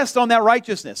 I rest on that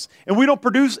righteousness. And we don't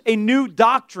produce a new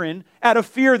doctrine out of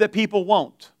fear that people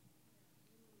won't.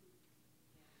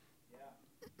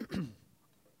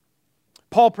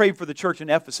 Paul prayed for the church in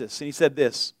Ephesus, and he said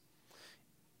this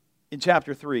in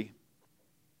chapter 3.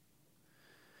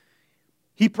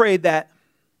 He prayed that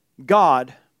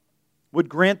God would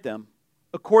grant them,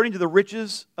 according to the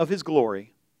riches of his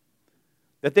glory,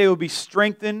 that they would be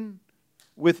strengthened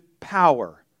with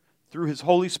power through his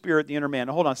Holy Spirit, the inner man.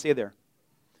 Now, hold on, stay there.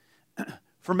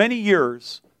 For many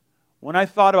years, when I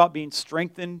thought about being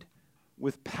strengthened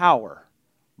with power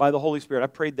by the Holy Spirit, I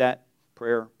prayed that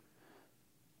prayer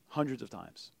hundreds of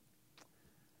times.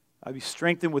 I'd be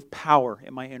strengthened with power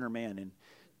in my inner man. And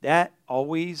that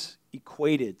always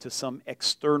equated to some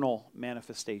external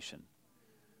manifestation.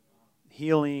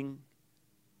 Healing,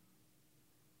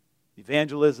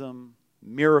 evangelism,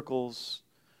 miracles,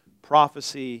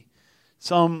 prophecy,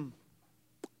 some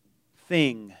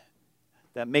thing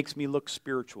that makes me look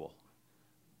spiritual.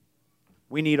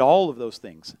 We need all of those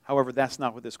things. However, that's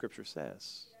not what the Scripture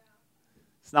says.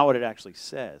 It's not what it actually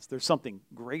says. There's something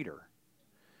greater.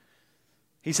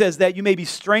 He says that you may be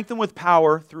strengthened with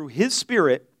power through his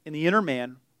Spirit in the inner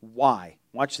man. Why?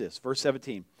 Watch this, verse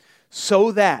 17.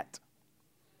 So that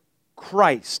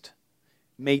Christ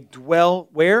may dwell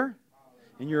where?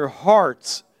 In your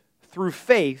hearts through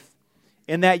faith,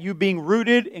 and that you being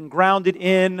rooted and grounded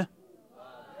in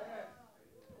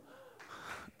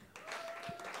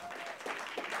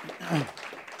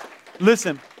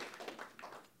Listen.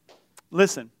 I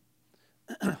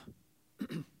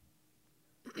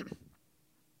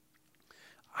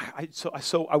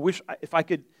wish I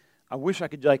could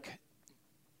like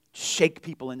shake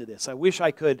people into this. I wish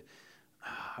I could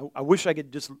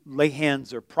just lay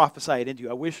hands or prophesy it into you.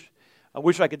 I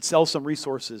wish I could sell some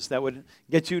resources that would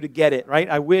get you to get it, right?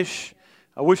 I wish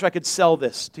I could sell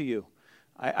this to you.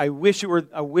 I wish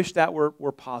that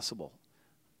were possible.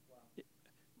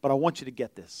 But I want you to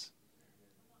get this.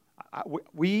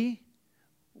 We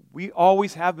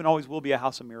always have been, always will be a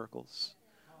house of miracles.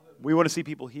 We want to see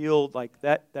people healed like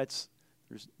that.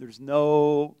 There's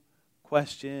no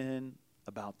question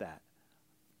about that.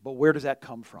 But where does that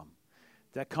come from?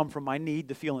 Does that come from my need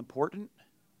to feel important?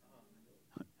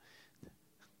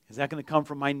 Is that going to come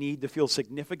from my need to feel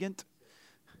significant?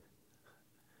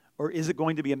 Or is it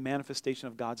going to be a manifestation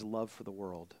of God's love for the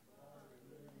world?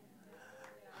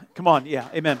 Come on, yeah,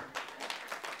 amen.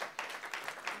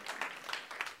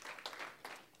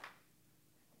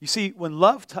 You see, when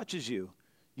love touches you,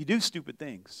 you do stupid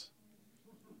things.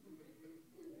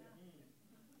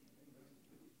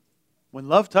 When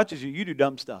love touches you, you do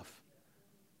dumb stuff.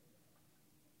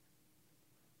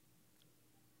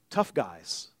 Tough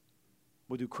guys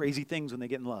will do crazy things when they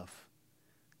get in love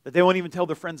that they won't even tell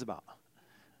their friends about.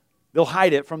 They'll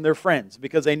hide it from their friends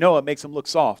because they know it makes them look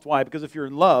soft. Why? Because if you're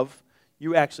in love,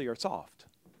 you actually are soft,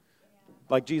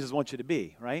 like Jesus wants you to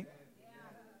be, right?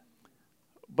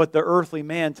 But the earthly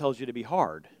man tells you to be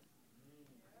hard.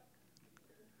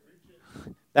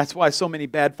 That's why so many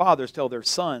bad fathers tell their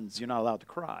sons, you're not allowed to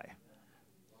cry.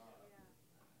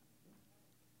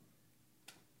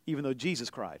 Even though Jesus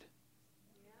cried.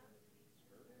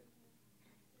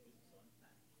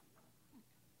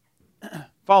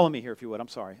 Follow me here if you would. I'm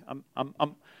sorry.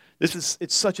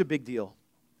 It's such a big deal.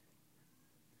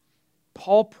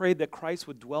 Paul prayed that Christ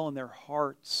would dwell in their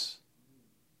hearts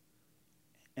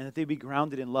and that they'd be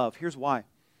grounded in love. Here's why.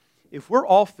 If we're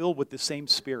all filled with the same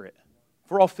Spirit,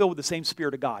 if we're all filled with the same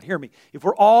Spirit of God, hear me. If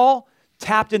we're all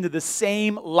tapped into the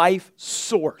same life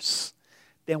source,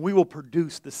 then we will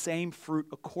produce the same fruit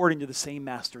according to the same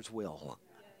Master's will.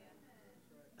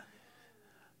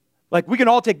 Like, we can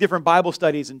all take different Bible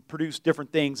studies and produce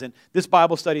different things. And this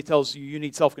Bible study tells you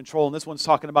need self-control. And this one's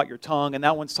talking about your tongue. And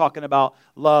that one's talking about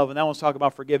love. And that one's talking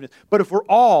about forgiveness. But if we're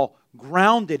all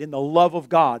grounded in the love of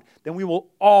God, then we will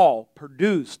all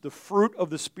produce the fruit of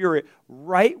the Spirit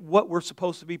right what we're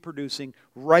supposed to be producing,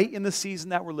 right in the season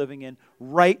that we're living in,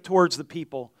 right towards the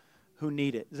people who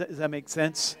need it. Does that make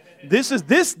sense? This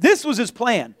was his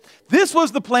plan. This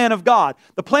was the plan of God.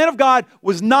 The plan of God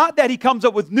was not that he comes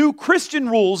up with new Christian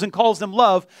rules and calls them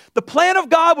love. The plan of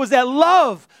God was that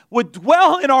love would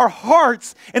dwell in our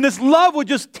hearts, and this love would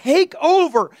just take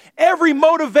over every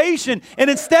motivation. And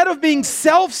instead of being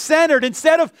self-centered,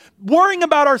 instead of worrying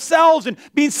about ourselves and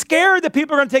being scared that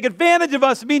people are going to take advantage of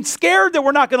us and being scared that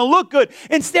we're not going to look good,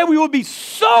 instead we would be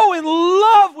so in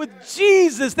love with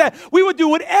Jesus that we would do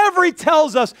whatever he He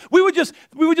tells us, we would just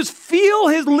feel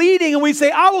his leading and we say,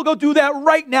 I will go do that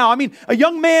right now. I mean, a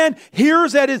young man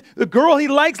hears that the girl he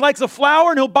likes a flower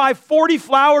and he'll buy 40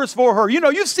 flowers for her. You know,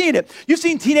 you've seen it. You've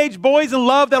seen teenage boys in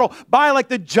love that'll buy like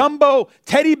the jumbo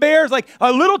teddy bears. Like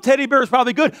a little teddy bear is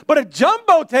probably good, but a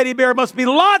jumbo teddy bear must be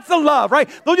lots of love, right?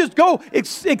 They'll just go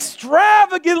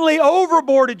extravagantly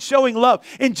overboard in showing love.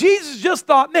 And Jesus just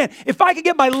thought, man, if I could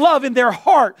get my love in their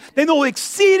heart, then they'll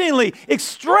exceedingly,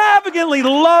 extravagantly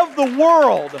love the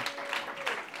world.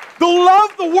 They'll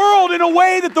love the world in a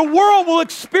way that the world will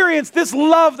experience this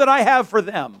love that I have for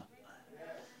them.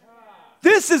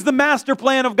 This is the master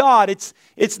plan of God.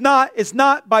 It's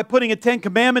not by putting a Ten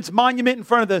Commandments monument in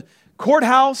front of the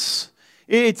courthouse.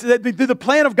 The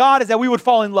plan of God is that we would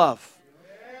fall in love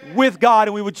with God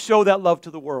and we would show that love to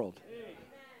the world.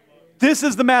 This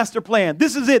is the master plan.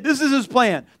 This is it. This is his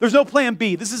plan. There's no plan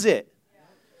B. This is it.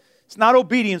 It's not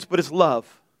obedience, but it's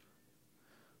love.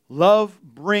 Love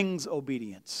brings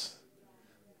obedience.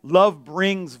 Love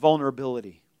brings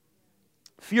vulnerability.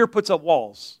 Fear puts up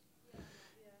walls.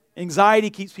 Anxiety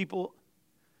keeps people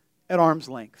at arm's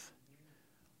length.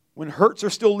 When hurts are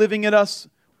still living in us,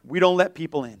 we don't let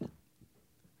people in.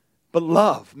 But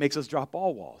love makes us drop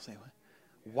all walls.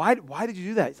 Why did you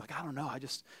do that? It's like, I don't know. I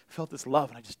just felt this love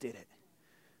and I just did it.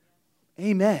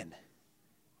 Amen.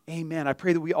 Amen. I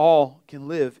pray that we all can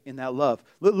live in that love.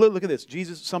 Look at this.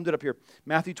 Jesus summed it up here.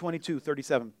 Matthew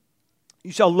 22:37.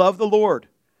 You shall love the Lord,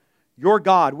 your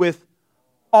God, with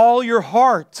all your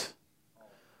heart,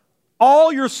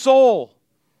 all your soul,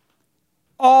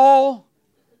 all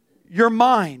your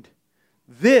mind.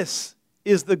 This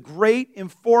is the great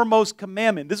and foremost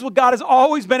commandment. This is what God has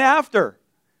always been after.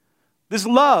 This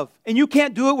love. And you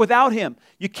can't do it without him.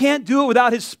 You can't do it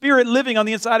without his Spirit living on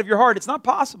the inside of your heart. It's not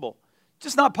possible.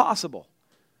 Just not possible.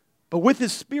 But with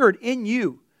his Spirit in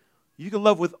you, you can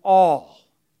love with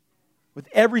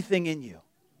everything in you.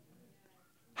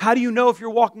 How do you know if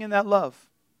you're walking in that love?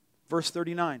 Verse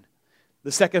 39.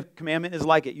 The second commandment is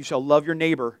like it. You shall love your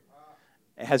neighbor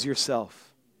as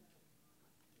yourself.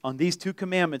 On these two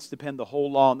commandments depend the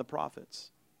whole law and the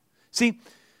prophets. See,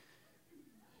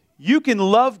 you can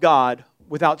love God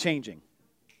without changing.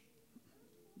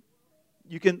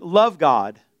 You can love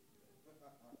God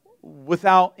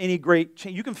without any great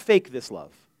change. You can fake this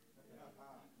love.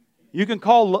 You can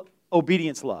call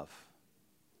obedience love.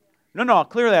 No,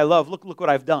 clearly I love. Look what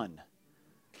I've done.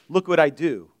 Look what I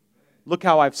do. Look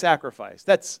how I've sacrificed.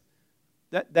 That's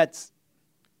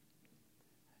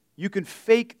you can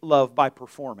fake love by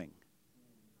performing.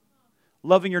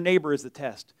 Loving your neighbor is the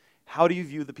test. How do you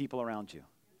view the people around you?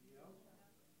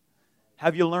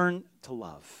 Have you learned to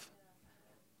love?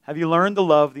 Have you learned to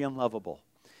love the unlovable?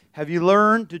 Have you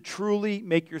learned to truly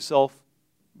make yourself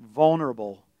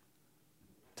vulnerable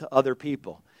to other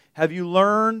people? Have you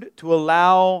learned to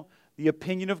allow the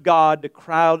opinion of God to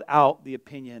crowd out the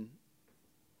opinion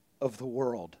of the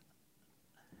world?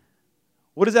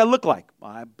 What does that look like? Well,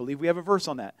 I believe we have a verse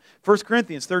on that. 1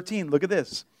 Corinthians 13, look at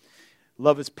this.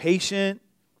 Love is patient,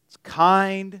 it's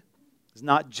kind, is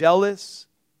not jealous,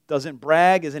 doesn't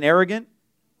brag, isn't arrogant,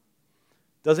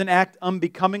 doesn't act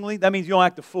unbecomingly. That means you don't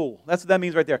act a fool. That's what that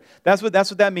means right there. That's what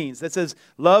that means. That says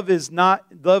love does not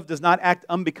act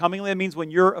unbecomingly. That means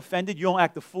when you're offended, you don't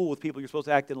act a fool with people you're supposed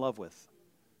to act in love with.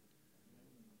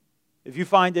 If you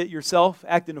find it yourself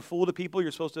acting a fool to people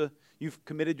you've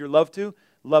committed your love to,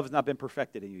 love has not been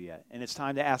perfected in you yet. And it's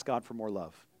time to ask God for more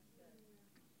love.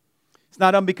 It's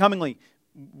not unbecomingly.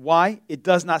 Why? It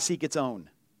does not seek its own.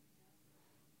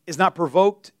 Is not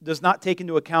provoked, does not take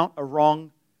into account a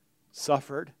wrong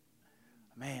suffered.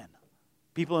 Man,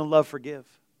 people in love forgive.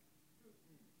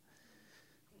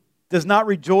 Does not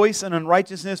rejoice in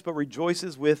unrighteousness, but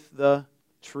rejoices with the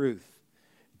truth.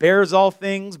 Bears all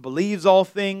things, believes all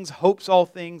things, hopes all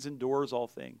things, endures all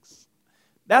things.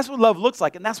 That's what love looks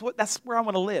like, and that's where I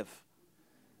want to live.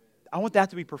 I want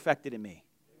that to be perfected in me.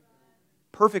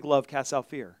 Perfect love casts out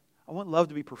fear. I want love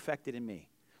to be perfected in me.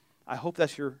 I hope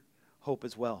that's your hope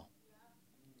as well.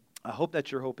 I hope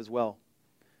that's your hope as well.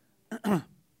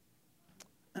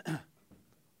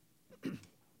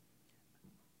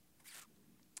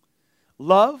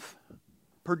 Love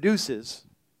produces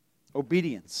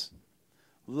obedience.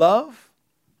 Love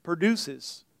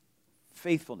produces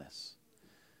faithfulness.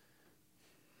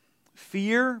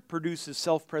 Fear produces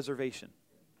self-preservation.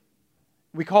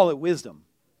 We call it wisdom.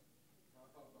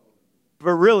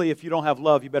 But really, if you don't have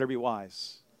love, you better be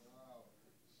wise.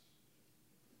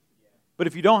 But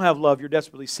if you don't have love, you're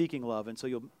desperately seeking love, and so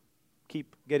you'll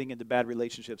keep getting into bad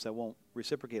relationships that won't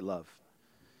reciprocate love.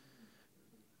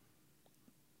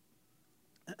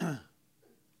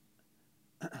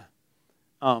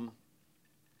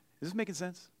 Is this making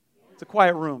sense? It's a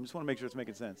quiet room. Just want to make sure it's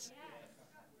making sense.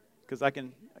 Because I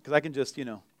can just,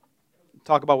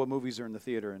 talk about what movies are in the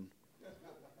theater. And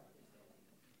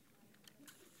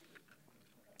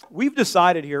we've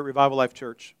decided here at Revival Life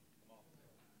Church,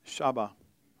 Shabbat,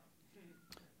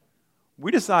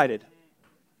 we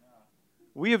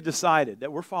have decided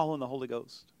that we're following the Holy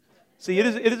Ghost. See, it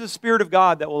is the Spirit of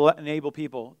God that will enable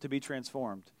people to be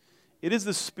transformed. It is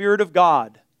the Spirit of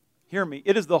God. Hear me.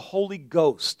 It is the Holy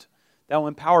Ghost that will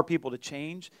empower people to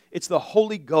change. It's the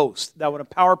Holy Ghost that would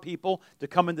empower people to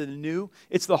come into the new.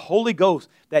 It's the Holy Ghost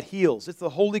that heals. It's the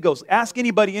Holy Ghost. Ask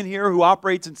anybody in here who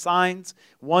operates in signs,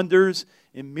 wonders,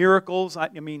 in miracles. I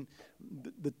mean,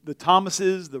 the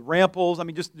Thomases, the Ramples,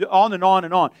 just on and on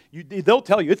and on. They'll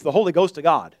tell you it's the Holy Ghost of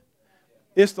God.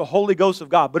 It's the Holy Ghost of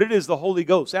God. But it is the Holy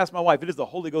Ghost. Ask my wife. It is the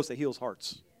Holy Ghost that heals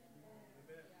hearts.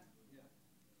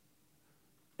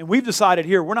 And we've decided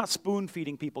here, we're not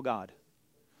spoon-feeding people God.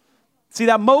 See,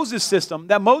 that Moses system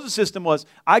was,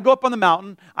 I go up on the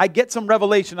mountain, I get some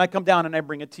revelation, I come down and I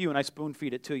bring it to you and I spoon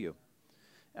feed it to you.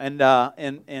 And oh,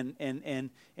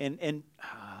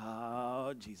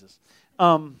 Jesus.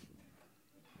 Oh,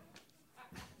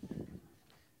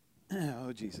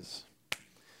 Jesus.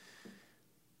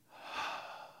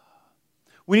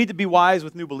 We need to be wise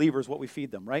with new believers what we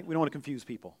feed them, right? We don't want to confuse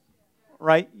people,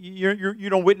 right? You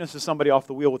don't witness to somebody off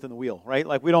the wheel within the wheel, right?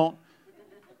 Like we don't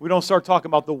start talking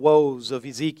about the woes of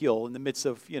Ezekiel in the midst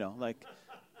of,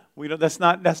 that's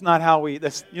not how you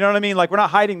know what I mean? Like we're not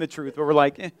hiding the truth, but we're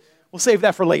like, we'll save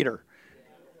that for later.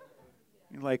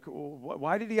 You're like,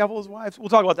 why did he have all his wives? We'll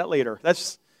talk about that later.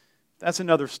 That's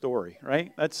another story,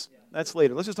 right? That's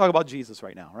later. Let's just talk about Jesus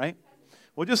right now, right?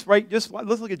 Let's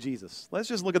look at Jesus. Let's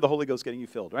just look at the Holy Ghost getting you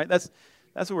filled, right? That's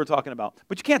what we're talking about.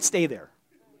 But you can't stay there.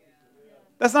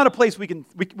 That's not a place we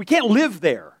can't live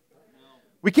there.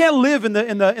 We can't live in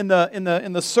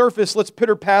the surface, let's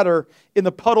pitter patter in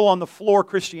the puddle on the floor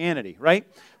Christianity, right?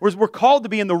 We're called to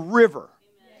be in the river.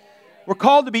 We're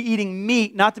called to be eating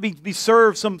meat, not to be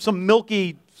served some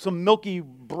milky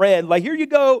bread. Like, here you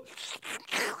go.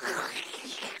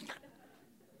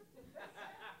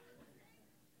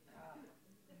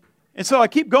 And so I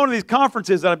keep going to these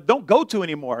conferences that I don't go to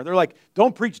anymore. They're like,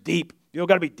 don't preach deep. You don't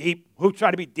got to be deep. Who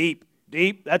try to be deep?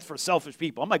 Deep? That's for selfish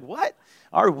people. I'm like, what?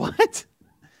 Or what?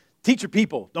 Teach your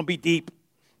people. Don't be deep.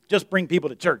 Just bring people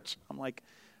to church. I'm like,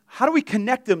 how do we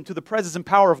connect them to the presence and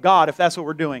power of God if that's what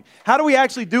we're doing? How do we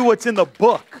actually do what's in the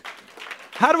book?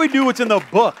 How do we do what's in the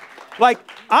book? Like,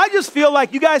 I just feel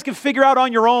like you guys can figure out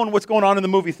on your own what's going on in the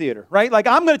movie theater, right? Like,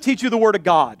 I'm going to teach you the Word of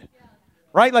God,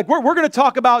 right? Like, we're going to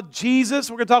talk about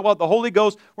Jesus. We're going to talk about the Holy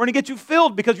Ghost. We're going to get you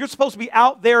filled because you're supposed to be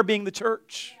out there being the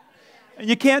church. And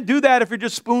you can't do that if you're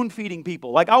just spoon-feeding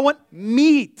people. Like, I want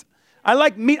meat. I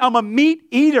like meat. I'm a meat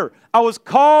eater. I was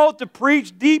called to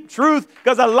preach deep truth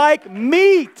because I like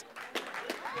meat.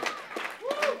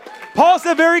 Paul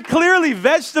said very clearly,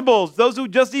 vegetables, those who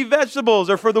just eat vegetables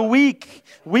are for the weak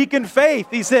in faith.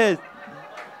 He said,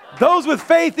 those with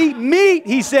faith eat meat,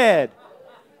 he said.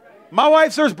 My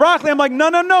wife serves broccoli. I'm like,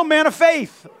 no, man of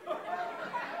faith.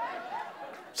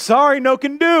 Sorry, no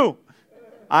can do.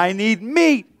 I need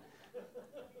meat.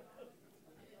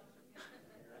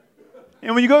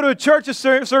 And when you go to a church that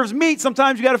serves meat,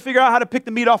 sometimes you got to figure out how to pick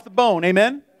the meat off the bone.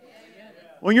 Amen?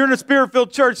 When you're in a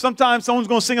Spirit-filled church, sometimes someone's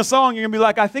going to sing a song, you're going to be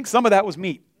like, I think some of that was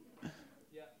meat.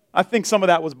 I think some of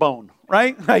that was bone,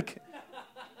 right? Like,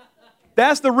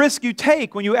 that's the risk you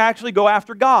take when you actually go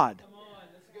after God.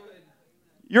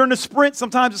 You're in a sprint,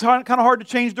 sometimes it's kind of hard to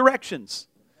change directions.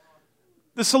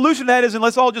 The solution to that isn't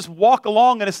let's all just walk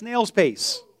along at a snail's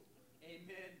pace.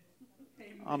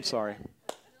 I'm sorry.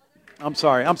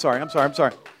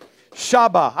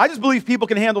 Shabbat. I just believe people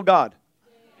can handle God.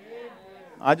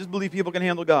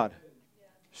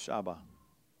 Shabbat.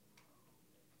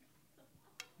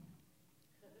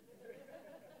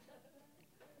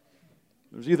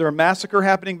 There's either a massacre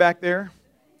happening back there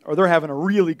or they're having a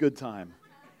really good time.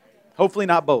 Hopefully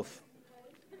not both.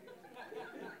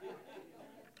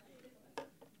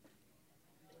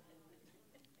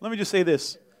 Let me just say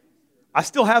this. I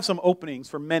still have some openings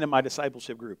for men in my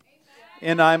discipleship group.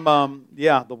 And I'm,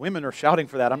 the women are shouting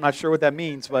for that. I'm not sure what that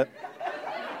means, but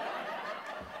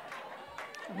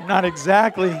not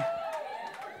exactly.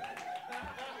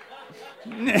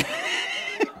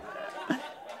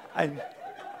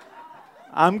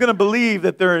 I'm going to believe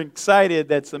that they're excited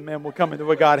that some men will come into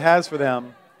what God has for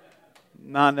them,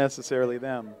 not necessarily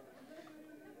them.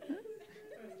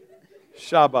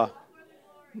 Shabbat.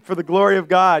 For the glory of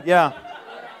God, yeah.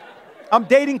 I'm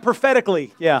dating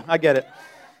prophetically. Yeah, I get it.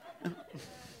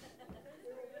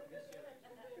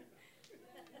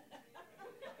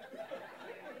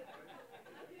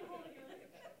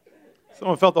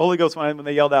 Someone felt the Holy Ghost when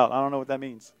they yelled out. I don't know what that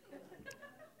means.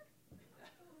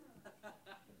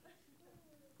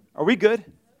 Are we good?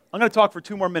 I'm going to talk for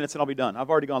 2 more minutes and I'll be done.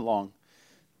 I've already gone long.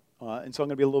 And so I'm going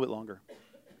to be a little bit longer.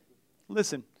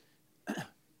 Listen.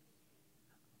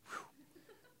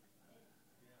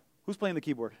 Who's playing the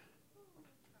keyboard?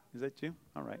 Is that you?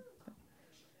 All right.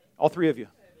 All 3 of you.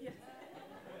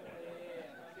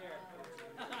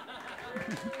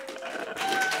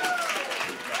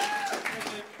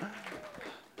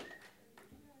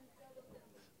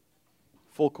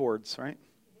 Full chords, right?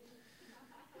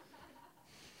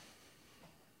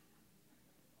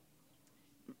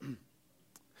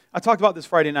 I talked about this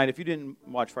Friday night. If you didn't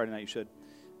watch Friday night, you should.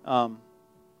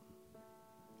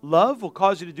 Love will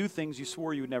cause you to do things you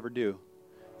swore you would never do.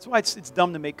 That's why it's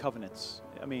dumb to make covenants.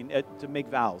 I mean, to make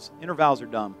vows. Inner vows are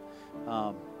dumb.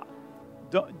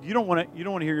 You don't want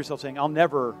to hear yourself saying, "I'll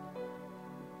never."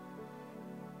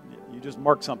 You just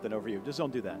mark something over you. Just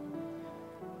don't do that.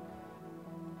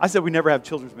 I said we never have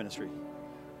children's ministry.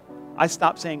 I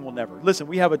stopped saying we'll never. Listen,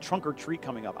 we have a trunk or treat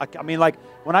coming up. I mean, like,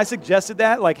 when I suggested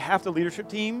that, like, half the leadership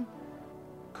team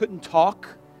couldn't talk,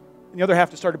 and the other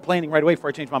half just started planning right away before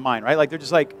I changed my mind, right? Like, they're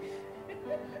just like,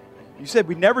 you said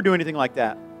we'd never do anything like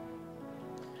that.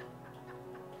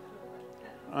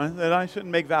 I said I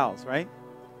shouldn't make vows, right?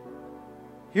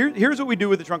 Here's what we do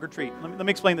with the trunk or treat. Let me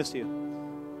explain this to you.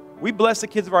 We bless the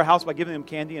kids of our house by giving them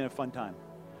candy and a fun time.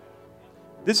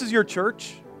 This is your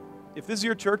church. If this is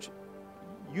your church,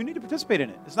 you need to participate in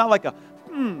it. It's not like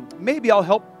maybe I'll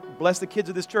help bless the kids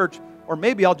of this church, or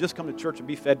maybe I'll just come to church and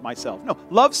be fed myself. No,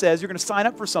 love says you're going to sign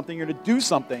up for something, you're going to do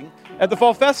something at the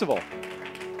Fall Festival.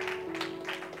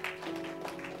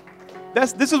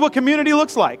 This is what community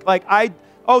looks like. Like,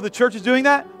 the church is doing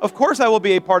that? Of course I will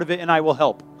be a part of it and I will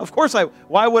help. Of course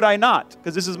why would I not?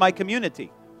 Because this is my community.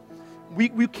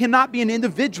 We cannot be an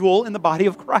individual in the body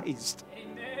of Christ.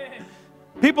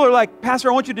 People are like, "Pastor,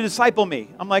 I want you to disciple me."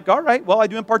 I'm like, "All right, well, I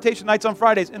do impartation nights on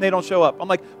Fridays," and they don't show up. I'm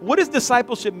like, what does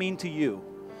discipleship mean to you?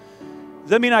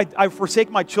 Does that mean I forsake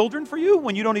my children for you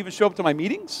when you don't even show up to my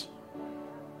meetings?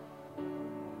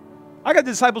 I got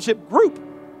the discipleship group.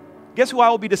 Guess who I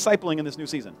will be discipling in this new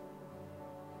season?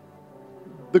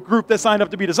 The group that signed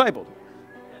up to be discipled.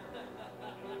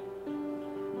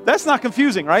 That's not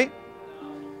confusing, right?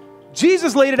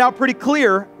 Jesus laid it out pretty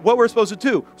clear what we're supposed to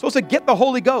do. We're supposed to get the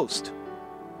Holy Ghost.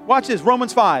 Watch this,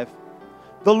 Romans 5.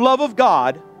 The love of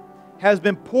God has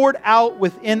been poured out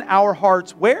within our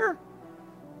hearts. Where?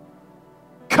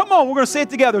 Come on, we're going to say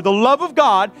it together. The love of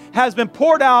God has been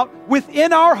poured out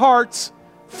within our hearts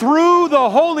through the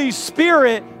Holy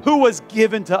Spirit who was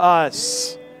given to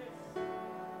us.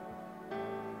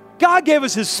 God gave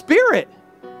us His Spirit.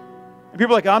 And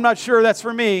people are like, "I'm not sure that's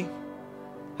for me."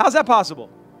 How's that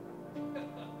possible?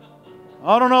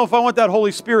 I don't know if I want that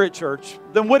Holy Spirit church.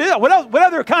 Then what else? What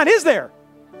other kind is there?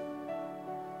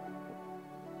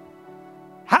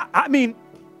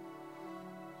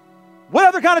 What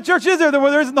other kind of church is there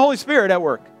where there isn't the Holy Spirit at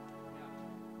work?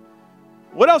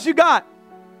 What else you got?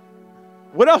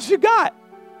 What else you got?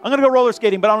 I'm going to go roller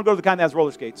skating, but I don't go to the kind that has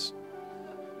roller skates.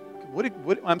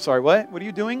 I'm sorry, what? What are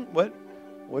you doing? What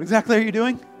exactly are you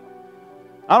doing?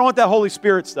 I don't want that Holy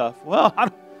Spirit stuff. Well,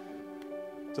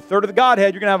 it's a third of the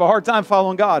Godhead. You're going to have a hard time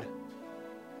following God.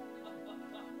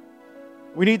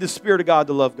 We need the Spirit of God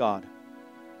to love God.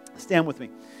 Stand with me.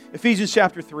 Ephesians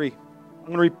chapter 3. I'm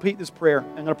going to repeat this prayer.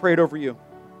 I'm going to pray it over you.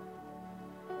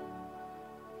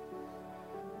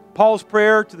 Paul's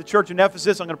prayer to the church in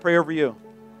Ephesus, I'm going to pray over you.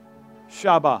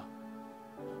 Shabbat.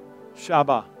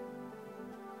 Shabbat.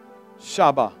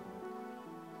 Shabbat.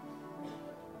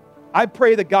 I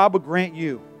pray that God would grant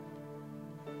you,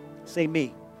 say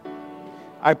me,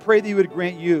 I pray that He would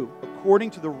grant you,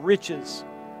 according to the riches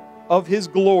of His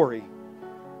glory,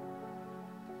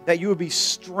 that you would be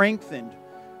strengthened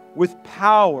with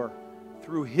power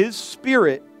through His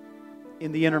Spirit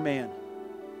in the inner man.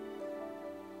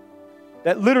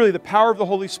 That literally the power of the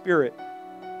Holy Spirit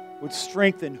would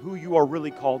strengthen who you are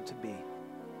really called to be.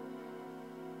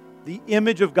 The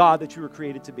image of God that you were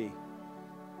created to be.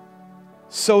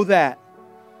 So that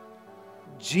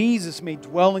Jesus may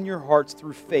dwell in your hearts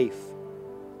through faith.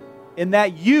 And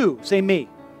that you, say me,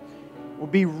 will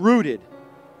be rooted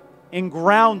and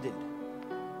grounded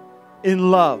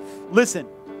in love. Listen,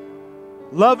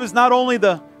 love is not only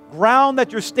the ground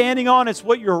that you're standing on, it's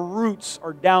what your roots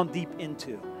are down deep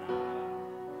into.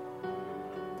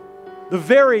 The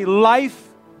very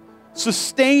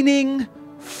life-sustaining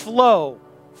flow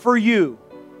for you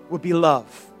would be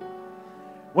love.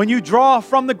 When you draw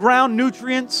from the ground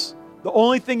nutrients, the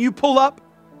only thing you pull up,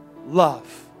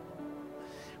 love.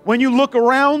 When you look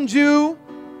around you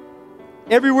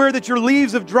Everywhere that your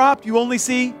leaves have dropped, you only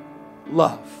see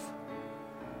love.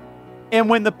 And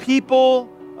when the people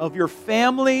of your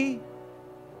family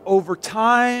over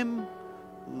time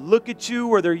look at you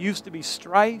where there used to be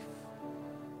strife,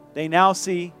 they now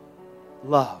see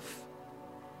love.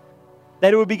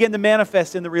 That it would begin to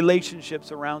manifest in the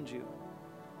relationships around you.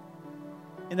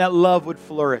 And that love would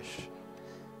flourish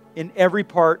in every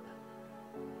part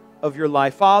of your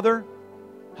life. Father,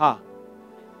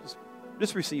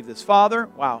 just receive this. Father,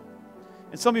 wow.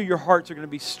 And some of your hearts are going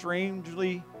to be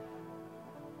strangely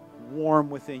warm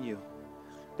within you.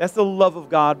 That's the love of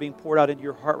God being poured out into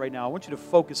your heart right now. I want you to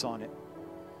focus on it.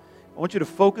 I want you to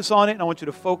focus on it, and I want you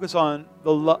to focus on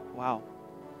the love. Wow.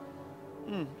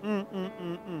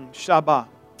 Shabbat.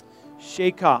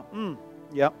 Sheka.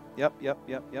 Yep.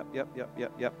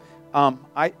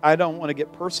 I don't want to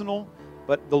get personal,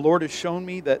 but the Lord has shown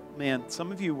me that, man,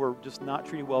 some of you were just not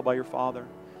treated well by your father.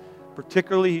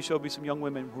 Particularly, He showed me some young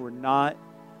women who are not,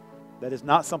 that is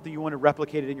not something you want to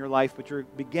replicate in your life, but you're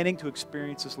beginning to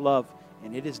experience this love,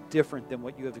 and it is different than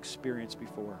what you have experienced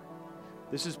before.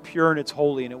 This is pure and it's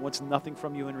holy, and it wants nothing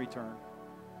from you in return.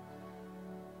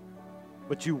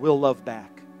 But you will love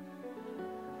back.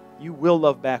 You will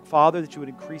love back. Father, that you would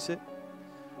increase it.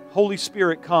 Holy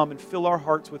Spirit, come and fill our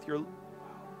hearts with your...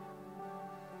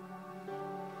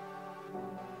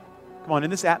 Come on,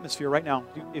 in this atmosphere right now,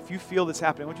 if you feel this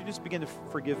happening, I want you to just begin to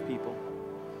forgive people.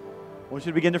 I want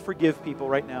you to begin to forgive people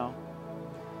right now.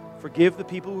 Forgive the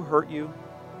people who hurt you.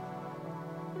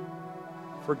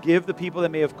 Forgive the people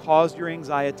that may have caused your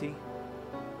anxiety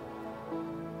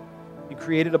and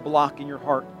created a block in your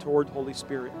heart toward Holy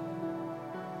Spirit.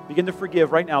 Begin to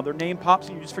forgive right now. Their name pops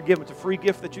and you just forgive them. It's a free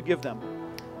gift that you give them.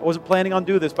 I wasn't planning on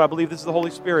doing this, but I believe this is the Holy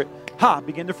Spirit.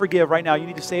 Begin to forgive right now. You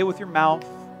need to say it with your mouth.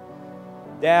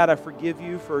 Dad, I forgive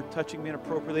you for touching me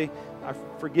inappropriately. I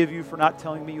forgive you for not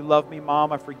telling me you love me.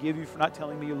 Mom, I forgive you for not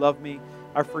telling me you love me.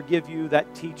 I forgive you,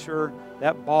 that teacher,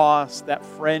 that boss, that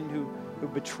friend who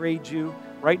betrayed you.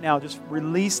 Right now, just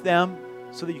release them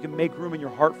so that you can make room in your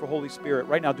heart for Holy Spirit.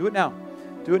 Right now, do it now.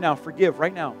 Do it now. Forgive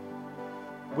right now.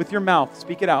 With your mouth,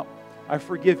 speak it out. I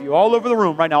forgive you. All over the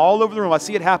room right now, all over the room. I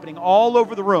see it happening all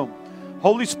over the room.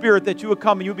 Holy Spirit, that you would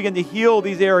come and you begin to heal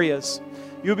these areas.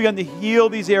 You begin to heal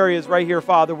these areas right here,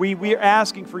 Father. We are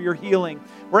asking for your healing.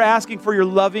 We're asking for your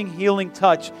loving, healing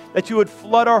touch, that you would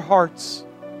flood our hearts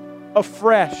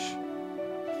afresh.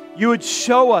 You would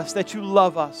show us that you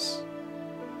love us.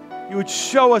 You would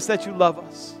show us that you love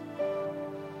us.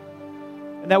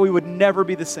 And that we would never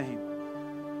be the same.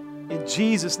 In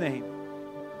Jesus' name.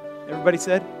 Everybody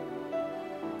said?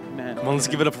 Amen. Come on, let's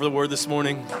give it up for the word this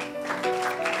morning.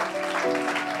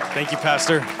 Thank you,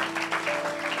 Pastor.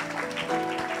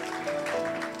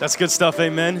 That's good stuff,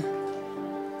 amen.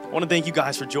 I want to thank you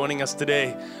guys for joining us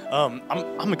today.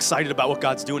 I'm excited about what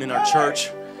God's doing in our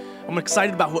church. I'm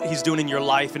excited about what He's doing in your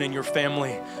life and in your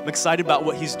family. I'm excited about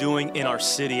what He's doing in our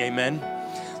city, amen.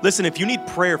 Listen, if you need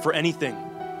prayer for anything,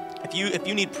 if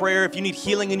you need prayer, if you need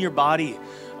healing in your body,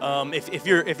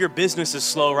 if your business is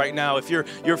slow right now, if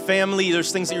your family,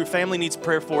 there's things that your family needs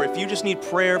prayer for, if you just need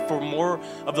prayer for more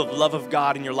of the love of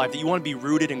God in your life, that you want to be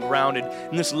rooted and grounded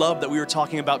in this love that we were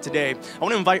talking about today, I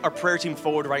want to invite our prayer team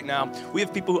forward right now. We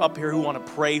have people up here who want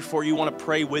to pray for you, want to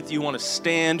pray with you, want to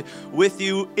stand with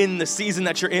you in the season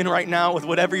that you're in right now with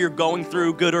whatever you're going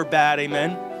through, good or bad,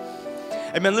 amen.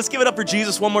 Amen. Let's give it up for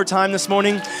Jesus one more time this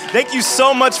morning. Thank you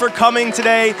so much for coming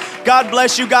today. God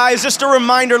bless you guys. Just a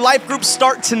reminder, life groups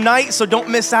start tonight, so don't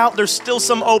miss out. There's still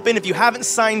some open. If you haven't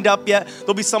signed up yet,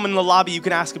 there'll be someone in the lobby you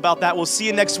can ask about that. We'll see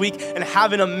you next week, and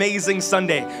have an amazing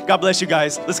Sunday. God bless you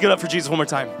guys. Let's give it up for Jesus one more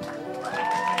time.